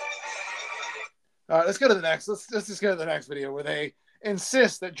 All right, let's go to the next. Let's just go to the next video where they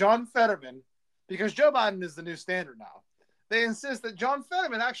insist that John Fetterman, because Joe Biden is the new standard now, they insist that John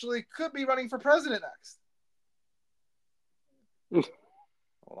Fetterman actually could be running for president next.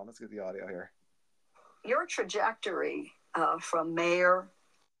 Hold on, let's get the audio here. Your trajectory from mayor,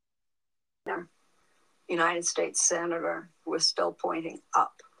 United States senator, was still pointing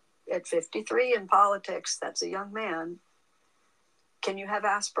up. At 53 in politics, that's a young man. Can you have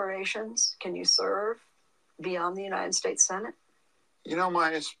aspirations? Can you serve beyond the United States Senate? You know,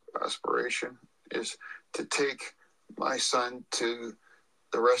 my aspiration is to take my son to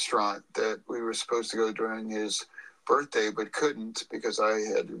the restaurant that we were supposed to go during his birthday, but couldn't because I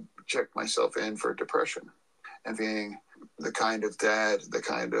had checked myself in for depression. And being the kind of dad, the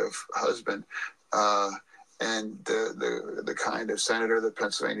kind of husband, and the kind of senator that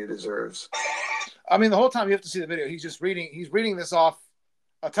Pennsylvania deserves. I mean, the whole time you have to see the video. He's reading this off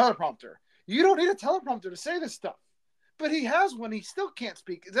a teleprompter. You don't need a teleprompter to say this stuff. But he has one. He still can't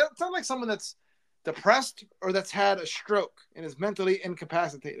speak. It sounds like someone that's depressed or that's had a stroke and is mentally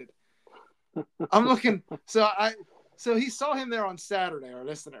incapacitated. I'm looking. So he saw him there on Saturday, our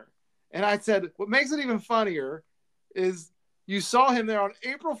listener. And I said, what makes it even funnier is you saw him there on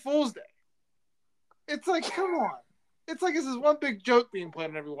April Fool's Day. It's like, come on. It's like this is one big joke being played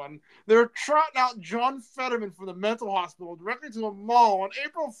on everyone. They're trotting out John Fetterman from the mental hospital directly to a mall on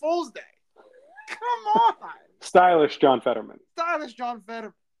April Fool's Day. Come on. Stylish John Fetterman. Stylish John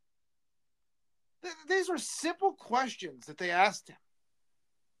Fetterman. These were simple questions that they asked him.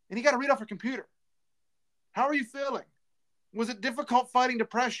 And he got to read off a computer. How are you feeling? Was it difficult fighting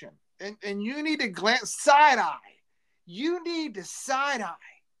depression? And you need to glance side-eye. You need to side-eye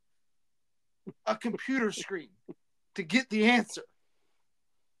a computer screen to get the answer.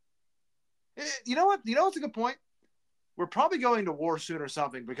 You know what? You know what's a good point? We're probably going to war soon or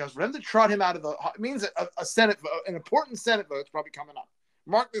something because for them to trot him out of the – it means a Senate vote, an important Senate vote is probably coming up.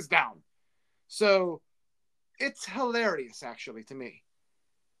 Mark this down. So it's hilarious, actually, to me,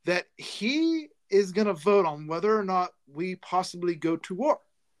 that he is going to vote on whether or not we possibly go to war.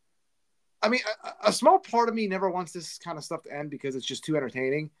 I mean, a small part of me never wants this kind of stuff to end because it's just too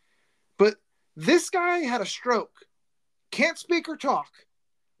entertaining. But this guy had a stroke, can't speak or talk,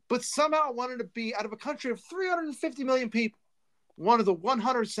 but somehow wanted to be, out of a country of 350 million people, one of the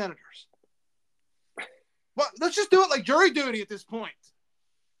 100 senators. Well, let's just do it like jury duty at this point.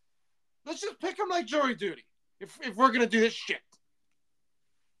 Let's just pick him like jury duty if we're going to do this shit.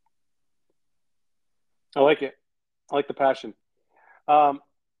 I like it. I like the passion.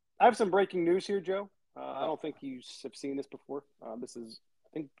 I have some breaking news here, Joe. I don't think you have seen this before. This is, I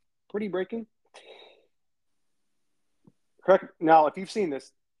think, pretty breaking. Correct. Now, if you've seen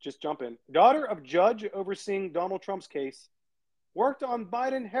this, just jump in. Daughter of judge overseeing Donald Trump's case worked on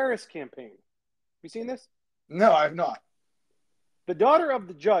Biden-Harris campaign. You seen this? No, I have not. The daughter of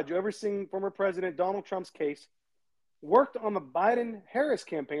the judge overseeing former President Donald Trump's case worked on the Biden-Harris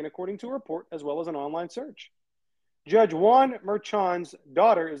campaign, according to a report, as well as an online search. Judge Juan Merchan's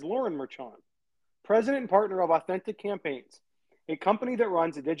daughter is Lauren Merchan, president and partner of Authentic Campaigns, a company that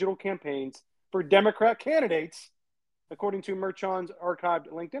runs digital campaigns for Democrat candidates, according to Merchan's archived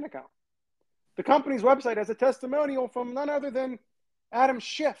LinkedIn account. The company's website has a testimonial from none other than Adam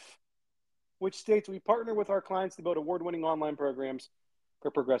Schiff, which states we partner with our clients to build award-winning online programs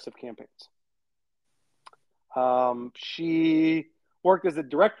for progressive campaigns. She worked as the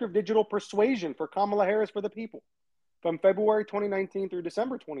director of digital persuasion for Kamala Harris for the People from February 2019 through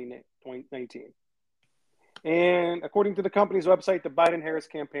December 2019. And according to the company's website, the Biden-Harris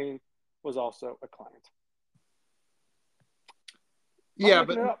campaign was also a client. Yeah,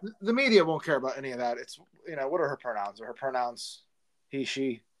 but the media won't care about any of that. It's, what are her pronouns? Are her pronouns he,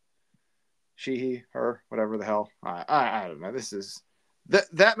 she, he, her, whatever the hell? I don't know. This is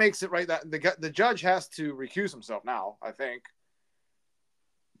that makes it right. That the judge has to recuse himself now, I think.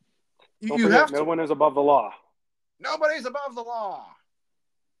 You have to. No one is above the law. Nobody's above the law.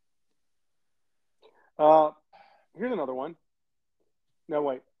 Here's another one. No,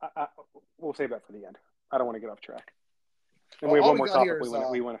 wait. We'll save that for the end. I don't want to get off track. And we have one more topic we want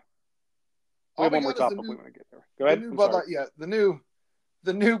to. We have one more topic we want to get there. Go ahead. The new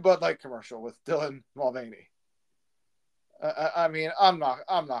the new Bud Light commercial with Dylan Mulvaney. I mean, I'm not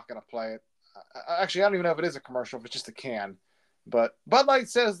going to play it. Actually, I don't even know if it is a commercial, if it's just a can. But Bud Light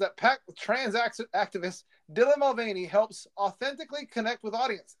says that trans activist Dylan Mulvaney helps authentically connect with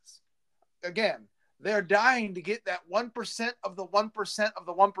audiences. Again, they're dying to get that 1% of the 1% of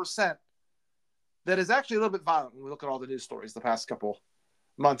the 1% that is actually a little bit violent when we look at all the news stories the past couple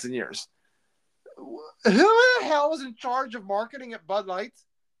months and years. Who the hell was in charge of marketing at Bud Light?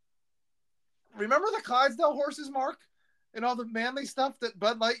 Remember the Clydesdale horses, Mark? And all the manly stuff that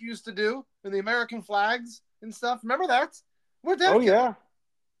Bud Light used to do? And the American flags and stuff? Remember that? Where'd that go? Yeah.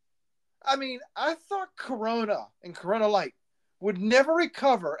 I mean, I thought Corona and Corona Light would never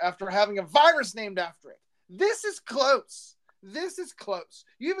recover after having a virus named after it. This is close. This is close.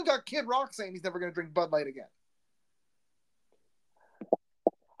 You even got Kid Rock saying he's never going to drink Bud Light again.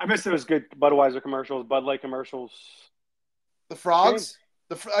 I miss those good Budweiser commercials, Bud Light commercials. The frogs?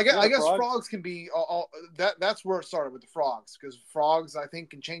 I guess frogs. Frogs can be that's where it started with the frogs, because frogs, I think,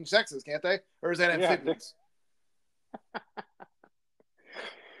 can change sexes, can't they? Or is that amphibians?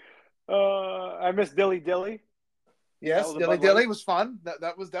 I miss Dilly Dilly. Yes, Dilly Dilly was fun.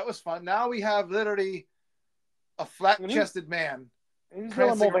 That was fun. Now we have literally a flat-chested man. Who's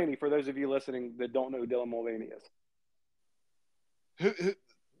Dylan Mulvaney, for those of you listening that don't know who Dylan Mulvaney is?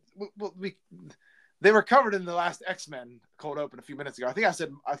 They were covered in the last X-Men cold open a few minutes ago. I think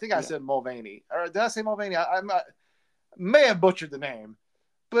I said Mulvaney. Or did I say Mulvaney? I may have butchered the name.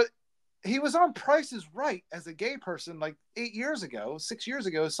 But he was on Price is Right as a gay person like 6 years ago,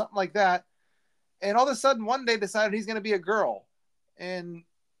 something like that. And all of a sudden, one day decided he's going to be a girl. And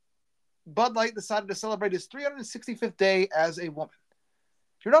Bud Light decided to celebrate his 365th day as a woman.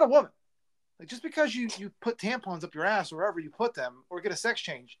 You're not a woman. Like, just because you put tampons up your ass or wherever you put them or get a sex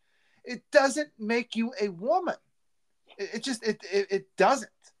change, it doesn't make you a woman. It just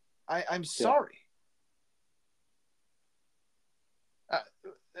doesn't. I'm sorry.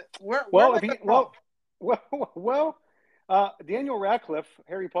 Daniel Radcliffe,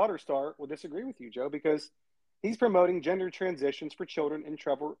 Harry Potter star, will disagree with you, Joe, because he's promoting gender transitions for children in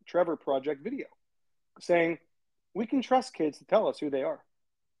Trevor Project video, saying we can trust kids to tell us who they are.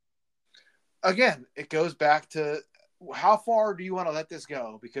 Again, it goes back to how far do you want to let this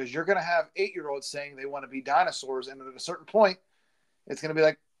go? Because you're going to have 8-year-olds saying they want to be dinosaurs, and at a certain point, it's going to be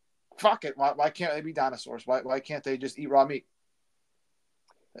like, fuck it. Why can't they be dinosaurs? Why can't they just eat raw meat?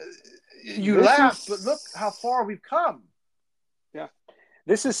 But look how far we've come. Yeah.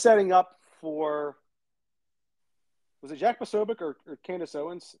 This is setting up for, was it Jack Posobiec or Candace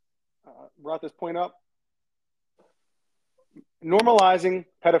Owens brought this point up? Normalizing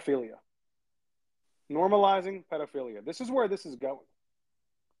pedophilia. This is where this is going.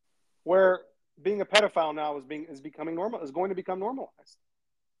 Where being a pedophile now is going to become normalized.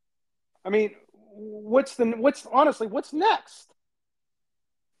 I mean, what's next?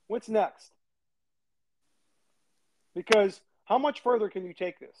 What's next? Because how much further can you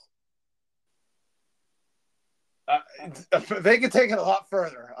take this? They can take it a lot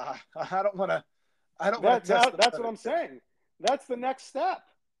further. I don't want to. That's what I'm saying. That's the next step.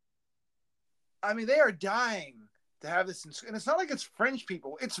 I mean, they are dying to have this, and it's not like it's French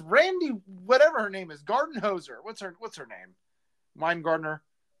people. It's Randy, whatever her name is, Gardenhoser. What's her name? Weingartner.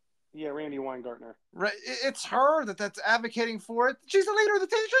 Yeah, Randy Weingartner. Right, it's her that's advocating for it. She's the leader of the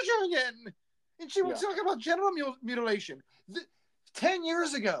teachers union, and she was talking about genital mutilation. 10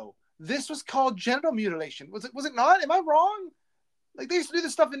 years ago, this was called genital mutilation. Was it not? Am I wrong? Like, they used to do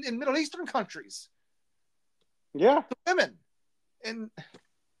this stuff in Middle Eastern countries. Yeah, the women, and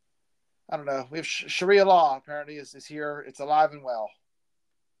I don't know. We have Sharia law apparently is here. It's alive and well.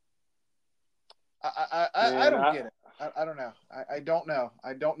 I don't get it. I don't know. I don't know.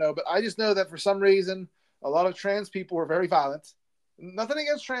 I don't know. But I just know that for some reason, a lot of trans people are very violent. Nothing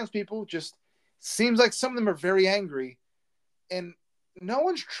against trans people. Just seems like some of them are very angry. And no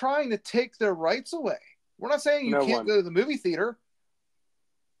one's trying to take their rights away. We're not saying you can't go to the movie theater.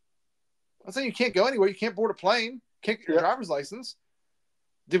 I'm not saying you can't go anywhere. You can't board a plane. Can't get your driver's license.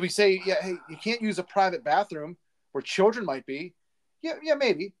 Did we say, hey, you can't use a private bathroom where children might be? Yeah,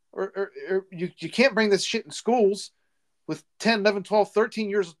 maybe. Or you can't bring this shit in schools with 10, 11, 12, 13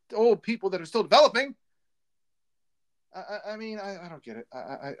 years old people that are still developing. I mean, I don't get it.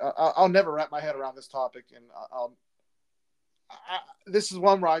 I'll never wrap my head around this topic, and this is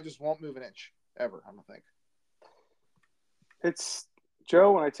one where I just won't move an inch ever. I don't think. It's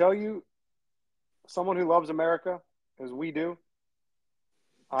Joe. When I tell you, someone who loves America as we do,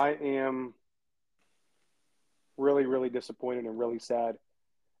 I am really, really disappointed and really sad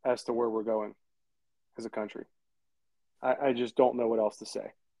as to where we're going as a country. I just don't know what else to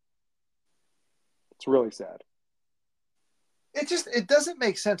say. It's really sad. It doesn't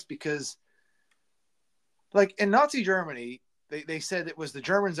make sense because, like, in Nazi Germany, they said it was the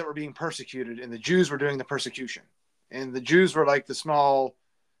Germans that were being persecuted and the Jews were doing the persecution. And the Jews were like the small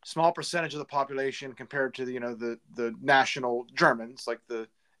percentage of the population compared to the national Germans, like the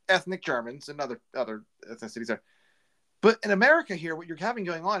ethnic Germans and other ethnicities there. But in America here, what you're having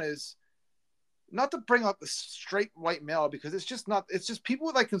going on is, not to bring up the straight white male, because it's just people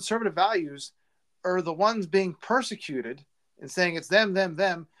with like conservative values are the ones being persecuted and saying it's them,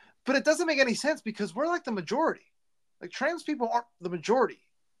 but it doesn't make any sense because we're like the majority. Like, trans people aren't the majority.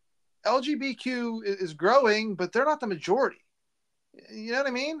 LGBTQ is growing, but they're not the majority. You know what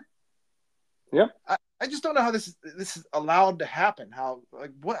I mean? Yep. I just don't know how this is allowed to happen. How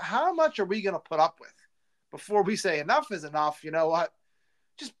much are we going to put up with before we say enough is enough? You know what?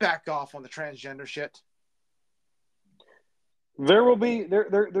 Just back off on the transgender shit.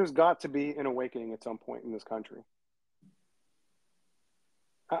 There's got to be an awakening at some point in this country.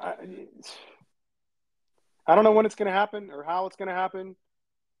 I don't know when it's going to happen or how it's going to happen,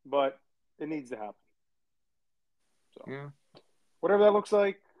 but it needs to happen. So, yeah. Whatever that looks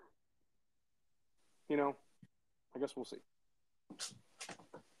like, I guess we'll see.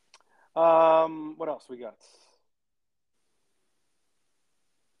 What else we got?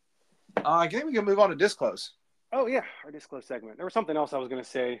 I think we can move on to Disclose. Oh, yeah, our Disclose segment. There was something else I was going to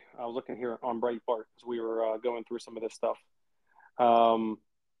say. I was looking here on Breitbart as we were going through some of this stuff.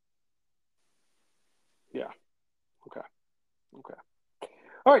 Yeah. Okay.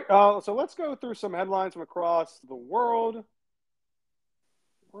 All right, so let's go through some headlines from across the world.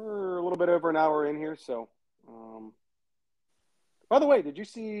 We're a little bit over an hour in here, so. By the way, did you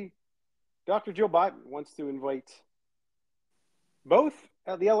see Dr. Joe Biden wants to invite both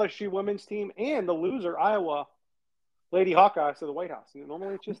the LSU women's team and the loser Iowa Lady Hawkeyes to the White House?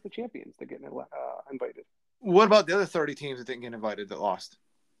 Normally it's just the champions that get invited. What about the other 30 teams that didn't get invited that lost?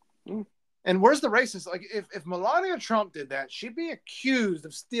 And where's the racist? Like, if Melania Trump did that, she'd be accused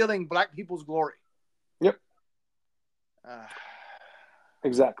of stealing black people's glory. Yep.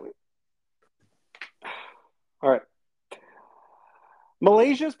 Exactly. All right.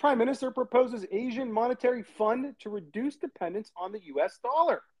 Malaysia's prime minister proposes Asian monetary fund to reduce dependence on the U.S.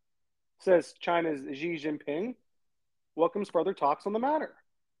 dollar, says China's Xi Jinping welcomes further talks on the matter.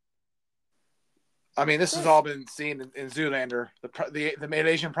 I mean, this has all been seen in Zoolander. The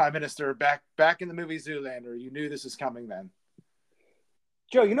Malaysian prime minister back in the movie Zoolander. You knew this was coming then.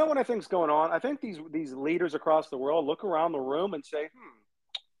 Joe, you know what I think is going on? I think these leaders across the world look around the room and say,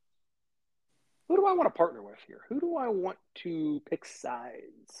 who do I want to partner with here? Who do I want to pick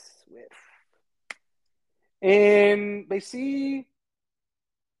sides with? And they see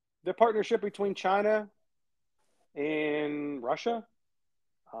the partnership between China and Russia.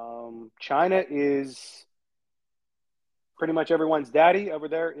 China is pretty much everyone's daddy over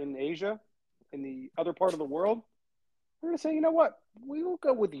there in Asia, in the other part of the world. We're going to say, you know what? We'll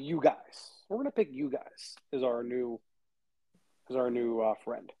go with you guys. We're going to pick you guys as our new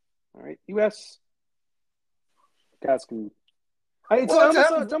friend. All right, U.S. guys can.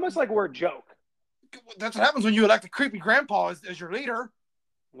 It's almost like we're a joke. That's what happens when you elect a creepy grandpa as your leader.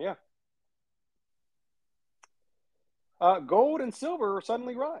 Yeah. Gold and silver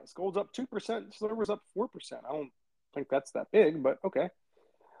suddenly rise. Gold's up 2%. Silver's up 4%. I don't think that's that big, but okay.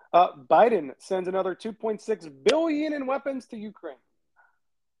 Biden sends another $2.6 billion in weapons to Ukraine.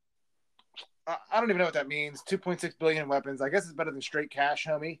 I don't even know what that means. $2.6 billion in weapons. I guess it's better than straight cash,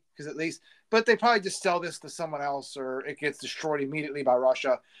 homie. Because at least, but they probably just sell this to someone else, or it gets destroyed immediately by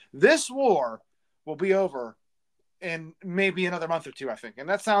Russia. This war will be over in maybe another month or two, I think. And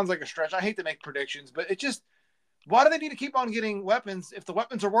that sounds like a stretch. I hate to make predictions, but it just. Why do they need to keep on getting weapons if the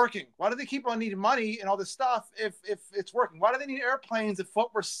weapons are working? Why do they keep on needing money and all this stuff if it's working? Why do they need airplanes if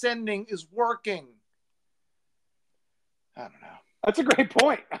what we're sending is working? I don't know. That's a great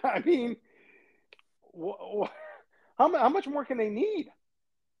point. I mean, how much more can they need?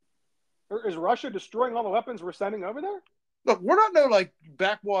 Or is Russia destroying all the weapons we're sending over there? Look, we're not no like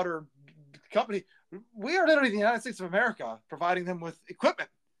backwater company. We are literally the United States of America providing them with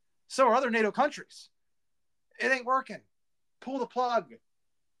equipment. So are other NATO countries. It ain't working. Pull the plug.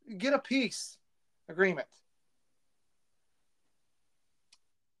 Get a peace agreement.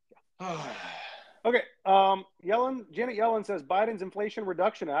 Okay. Janet Yellen says Biden's Inflation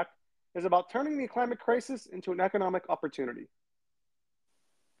Reduction Act is about turning the climate crisis into an economic opportunity.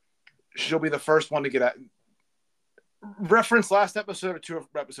 She'll be the first one to get at. Reference last episode or 2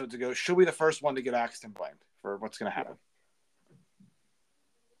 episodes ago. She'll be the first one to get axed and blamed for what's going to happen.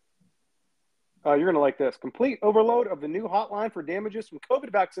 You're going to like this. Complete overload of the new hotline for damages from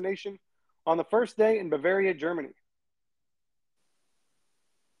COVID vaccination on the first day in Bavaria, Germany.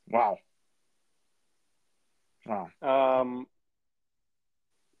 Wow.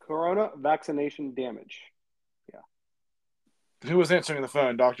 Corona vaccination damage. Yeah. Who was answering the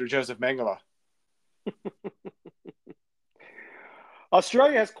phone? Dr. Joseph Mengele.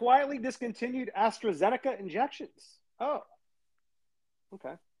 Australia has quietly discontinued AstraZeneca injections. Oh.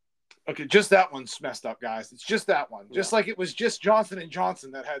 Okay. Okay, just that one's messed up, guys. It's just that one. Just like it was just Johnson &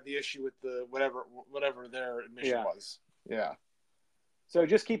 Johnson that had the issue with the whatever their admission was. Yeah. So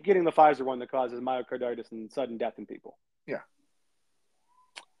just keep getting the Pfizer one that causes myocarditis and sudden death in people. Yeah.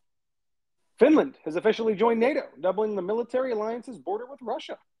 Finland has officially joined NATO, doubling the military alliance's border with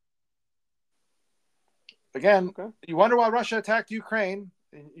Russia. Again, You wonder why Russia attacked Ukraine.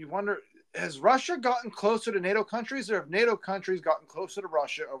 And you wonder, has Russia gotten closer to NATO countries, or have NATO countries gotten closer to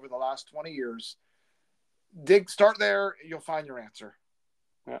Russia over the last 20 years? Start there, you'll find your answer.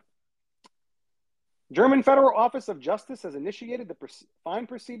 Yeah. German Federal Office of Justice has initiated the fine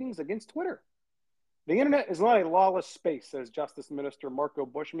proceedings against Twitter. The internet is not a lawless space, says Justice Minister Marco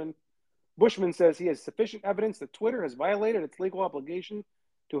Buschmann. Buschmann says he has sufficient evidence that Twitter has violated its legal obligation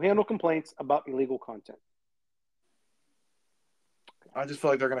to handle complaints about illegal content. I just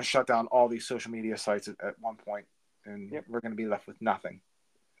feel like they're going to shut down all these social media sites at one point, and we're going to be left with nothing.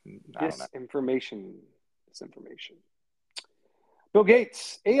 Disinformation. Bill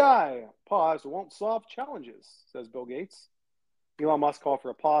Gates, AI pause won't solve challenges, says Bill Gates. Elon Musk called for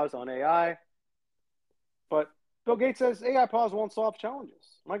a pause on AI, but Bill Gates says AI pause won't solve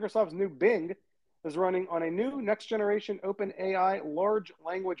challenges. Microsoft's new Bing is running on a new next-generation OpenAI large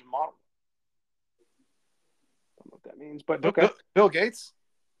language model. Don't know what that means, but okay. Bill Gates?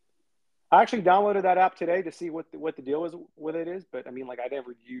 I actually downloaded that app today to see what the deal is with it is, but I mean, like, I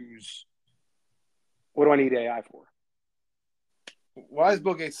never use. What do I need AI for? Why is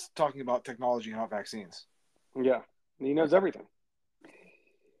Bill Gates talking about technology and not vaccines? Yeah, he knows everything.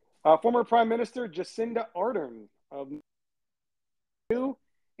 Former Prime Minister Jacinda Ardern of new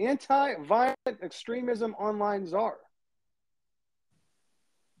anti-violent extremism online czar.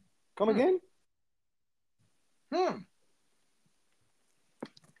 Come again? Oh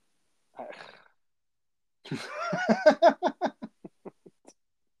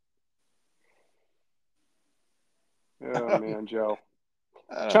man, Joe.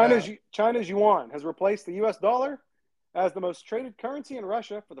 China's yuan has replaced the U.S. dollar as the most traded currency in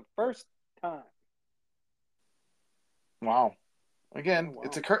Russia for the first time. Wow. Again,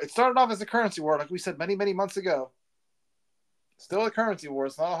 it started off as a currency war, like we said many, many months ago. Still a currency war.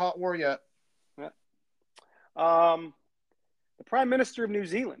 It's not a hot war yet. Yeah. The Prime Minister of New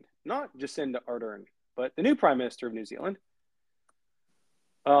Zealand, not Jacinda Ardern, but the new Prime Minister of New Zealand,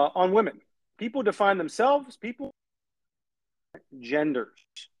 on women. People define themselves, genders.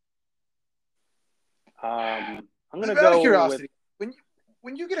 I'm going to go out of curiosity,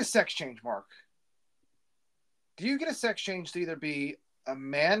 when you get a sex change, Mark, do you get a sex change to either be a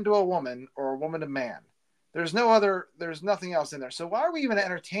man to a woman or a woman to man? There's nothing else in there. So why are we even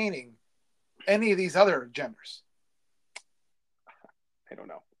entertaining any of these other genders? I don't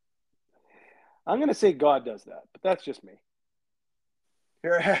know. I'm going to say God does that, but that's just me.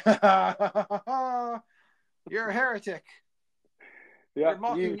 You're a heretic.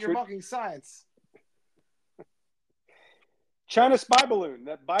 Yeah, you're mocking science. China spy balloon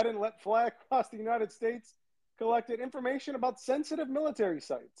that Biden let fly across the United States collected information about sensitive military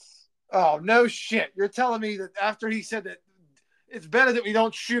sites. Oh, no shit. You're telling me that after he said that it's better that we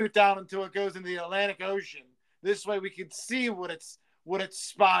don't shoot it down until it goes into the Atlantic Ocean. This way we can see what it's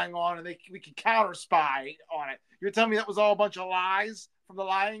spying on, and we can counter spy on it. You're telling me that was all a bunch of lies from the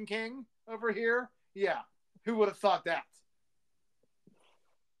Lion King over here? Yeah. Who would have thought that?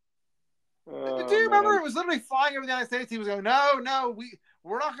 Do you remember it was literally flying over the United States? He was going, no,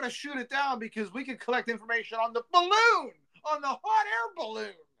 we're not going to shoot it down because we can collect information on the balloon, on the hot air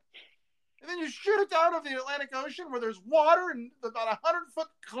balloon. And then you shoot it down over the Atlantic Ocean where there's water and about 100-foot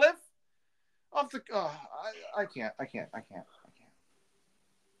cliff off the. I can't.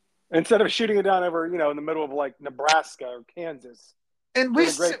 Instead of shooting it down over, in the middle of like Nebraska or Kansas. And we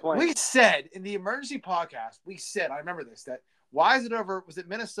said in the emergency podcast, I remember this, that why is it over? Was it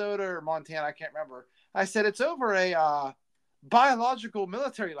Minnesota or Montana? I can't remember. I said it's over a biological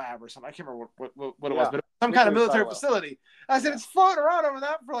military lab or something. I can't remember what it was, but some kind of military facility. I said it's floating around over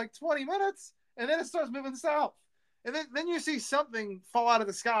that for like 20 minutes, and then it starts moving south. And then you see something fall out of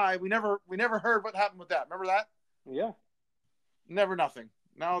the sky. We never heard what happened with that. Remember that? Yeah. Never nothing.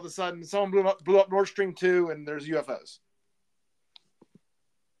 Now all of a sudden, someone blew up Nord Stream 2, and there's UFOs.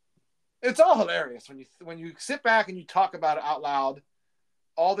 It's all hilarious when you sit back and you talk about it out loud,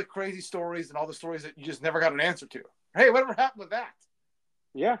 all the crazy stories and all the stories that you just never got an answer to. Hey, whatever happened with that?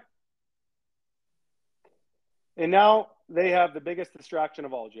 Yeah. And now they have the biggest distraction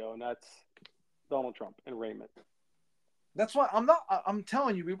of all, Joe, and that's Donald Trump and Raymond. That's why I'm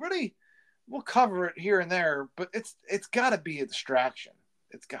telling you, we'll cover it here and there, but it's got to be a distraction.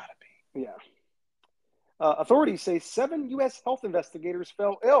 It's got to be. Yeah. Authorities say 7 U.S. health investigators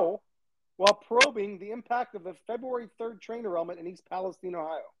fell ill while probing the impact of the February 3rd train derailment in East Palestine,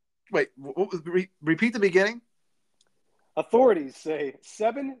 Ohio. Wait, repeat the beginning? Authorities say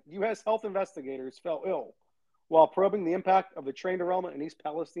 7 U.S. health investigators fell ill while probing the impact of the train derailment in East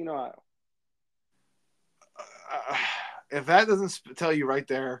Palestine, Ohio. If that doesn't tell you right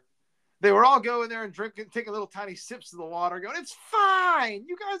there, they were all going there and drinking, taking little tiny sips of the water, going, "It's fine.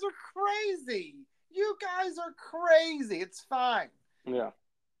 You guys are crazy. You guys are crazy. It's fine." Yeah.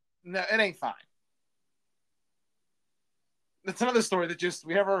 No, it ain't fine. That's another story that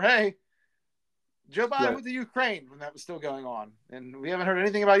hey, Joe Biden went to Ukraine when that was still going on. And we haven't heard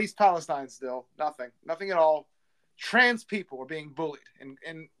anything about East Palestine still. Nothing at all. Trans people are being bullied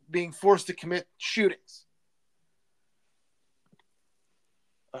and being forced to commit shootings.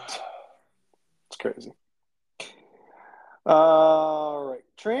 It's crazy. All right.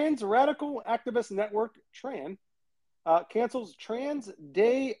 Trans Radical Activist Network, TRAN, cancels Trans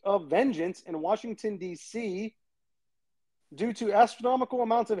Day of Vengeance in Washington, D.C. due to astronomical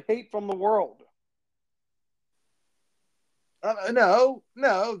amounts of hate from the world. No,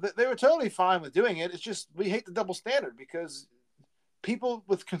 they were totally fine with doing it. It's just we hate the double standard because people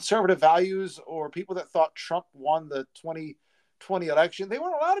with conservative values or people that thought Trump won the 2020 election, they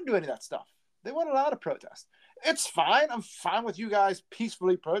weren't allowed to do any of that stuff. They weren't allowed to protest. It's fine. I'm fine with you guys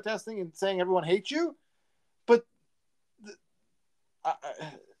peacefully protesting and saying everyone hates you. But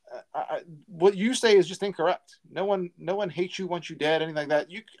what you say is just incorrect. No one hates you, wants you dead, anything like that.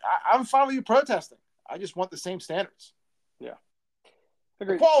 I'm fine with you protesting. I just want the same standards. Yeah.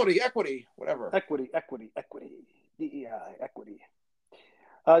 Agreed. Equality, equity, whatever. Equity. DEI, equity.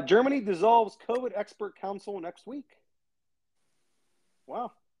 Germany dissolves COVID expert council next week.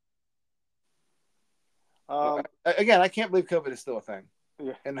 Wow. Again, I can't believe COVID is still a thing.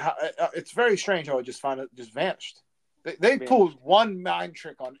 Yeah. And it's very strange how it just vanished. They pulled one mind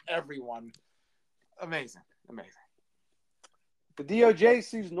trick on everyone. Amazing. The DOJ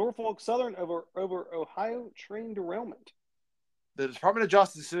sues Norfolk Southern over Ohio train derailment. The Department of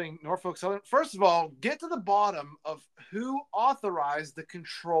Justice is suing Norfolk Southern. First of all, get to the bottom of who authorized the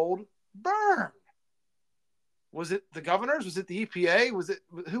controlled burn. Was it the governors? Was it the EPA?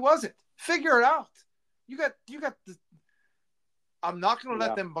 Who was it? Figure it out. You got the. I'm not going to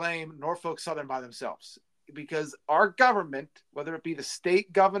let them blame Norfolk Southern by themselves because our government, whether it be the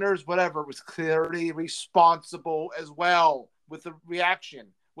state governors, whatever, was clearly responsible as well with the reaction,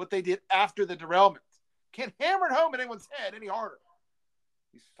 what they did after the derailment. Can't hammer it home in anyone's head any harder.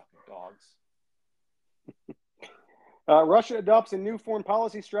 These fucking dogs. Russia adopts a new foreign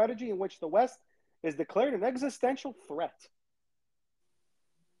policy strategy in which the West is declared an existential threat.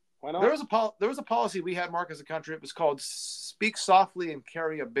 Why not? There was a policy we had, Mark, as a country. It was called "Speak Softly and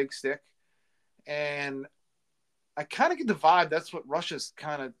Carry a Big Stick," and I kind of get the vibe that's what Russia's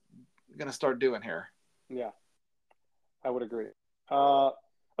kind of going to start doing here. Yeah, I would agree.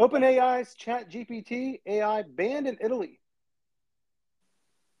 OpenAI's ChatGPT AI banned in Italy.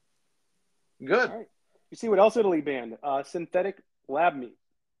 Good. All right. You see what else Italy banned? Synthetic lab meat.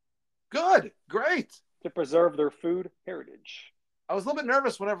 Good. Great. To preserve their food heritage. I was a little bit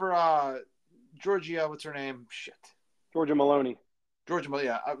nervous whenever Georgia, what's her name? Shit. Georgia Maloney.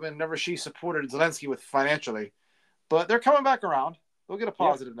 Yeah. Whenever she supported Zelensky with financially. But they're coming back around. They'll get a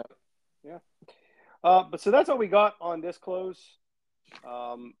positive note. Yeah. But so that's all we got on this close.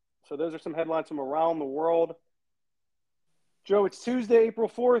 So those are some headlines from around the world. Joe, it's Tuesday, April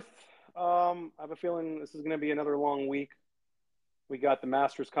 4th. I have a feeling this is going to be another long week. We got the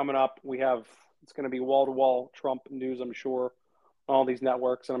Masters coming up. It's going to be wall-to-wall Trump news, I'm sure, on all these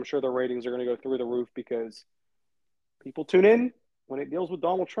networks. And I'm sure their ratings are going to go through the roof because people tune in when it deals with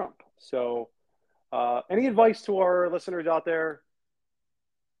Donald Trump. So any advice to our listeners out there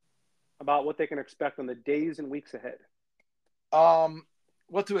about what they can expect in the days and weeks ahead?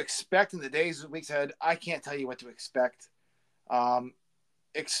 What to expect in the days and weeks ahead, I can't tell you what to expect.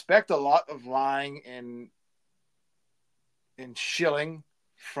 Expect a lot of lying and shilling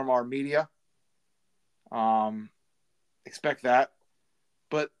from our media. Expect that.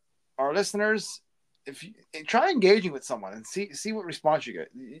 But our listeners, if you try engaging with someone and see what response you get.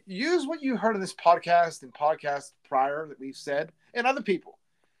 Use what you heard in this podcast and podcast prior that we've said and other people.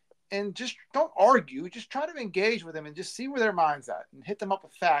 and just don't argue. Just try to engage with them and just see where their mind's at and hit them up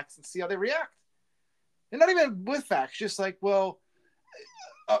with facts and see how they react. And not even with facts, just like, well,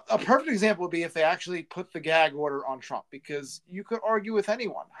 a perfect example would be if they actually put the gag order on Trump, because you could argue with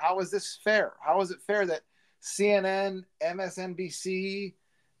anyone. How is this fair? How is it fair that CNN, MSNBC,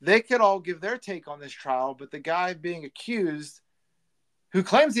 they could all give their take on this trial, but the guy being accused, who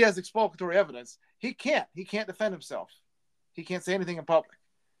claims he has exculpatory evidence, he can't defend himself. He can't say anything in public.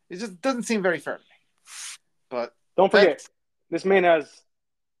 It just doesn't seem very fair to me. But don't forget, this man has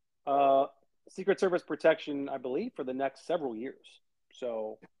Secret Service protection, I believe, for the next several years.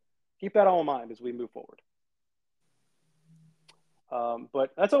 So keep that all in mind as we move forward.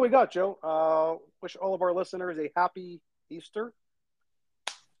 But that's all we got, Joe. Wish all of our listeners a happy Easter.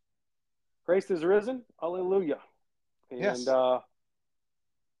 Christ is risen. Hallelujah. And yes.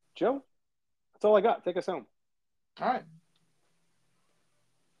 Joe, that's all I got. Take us home. All right.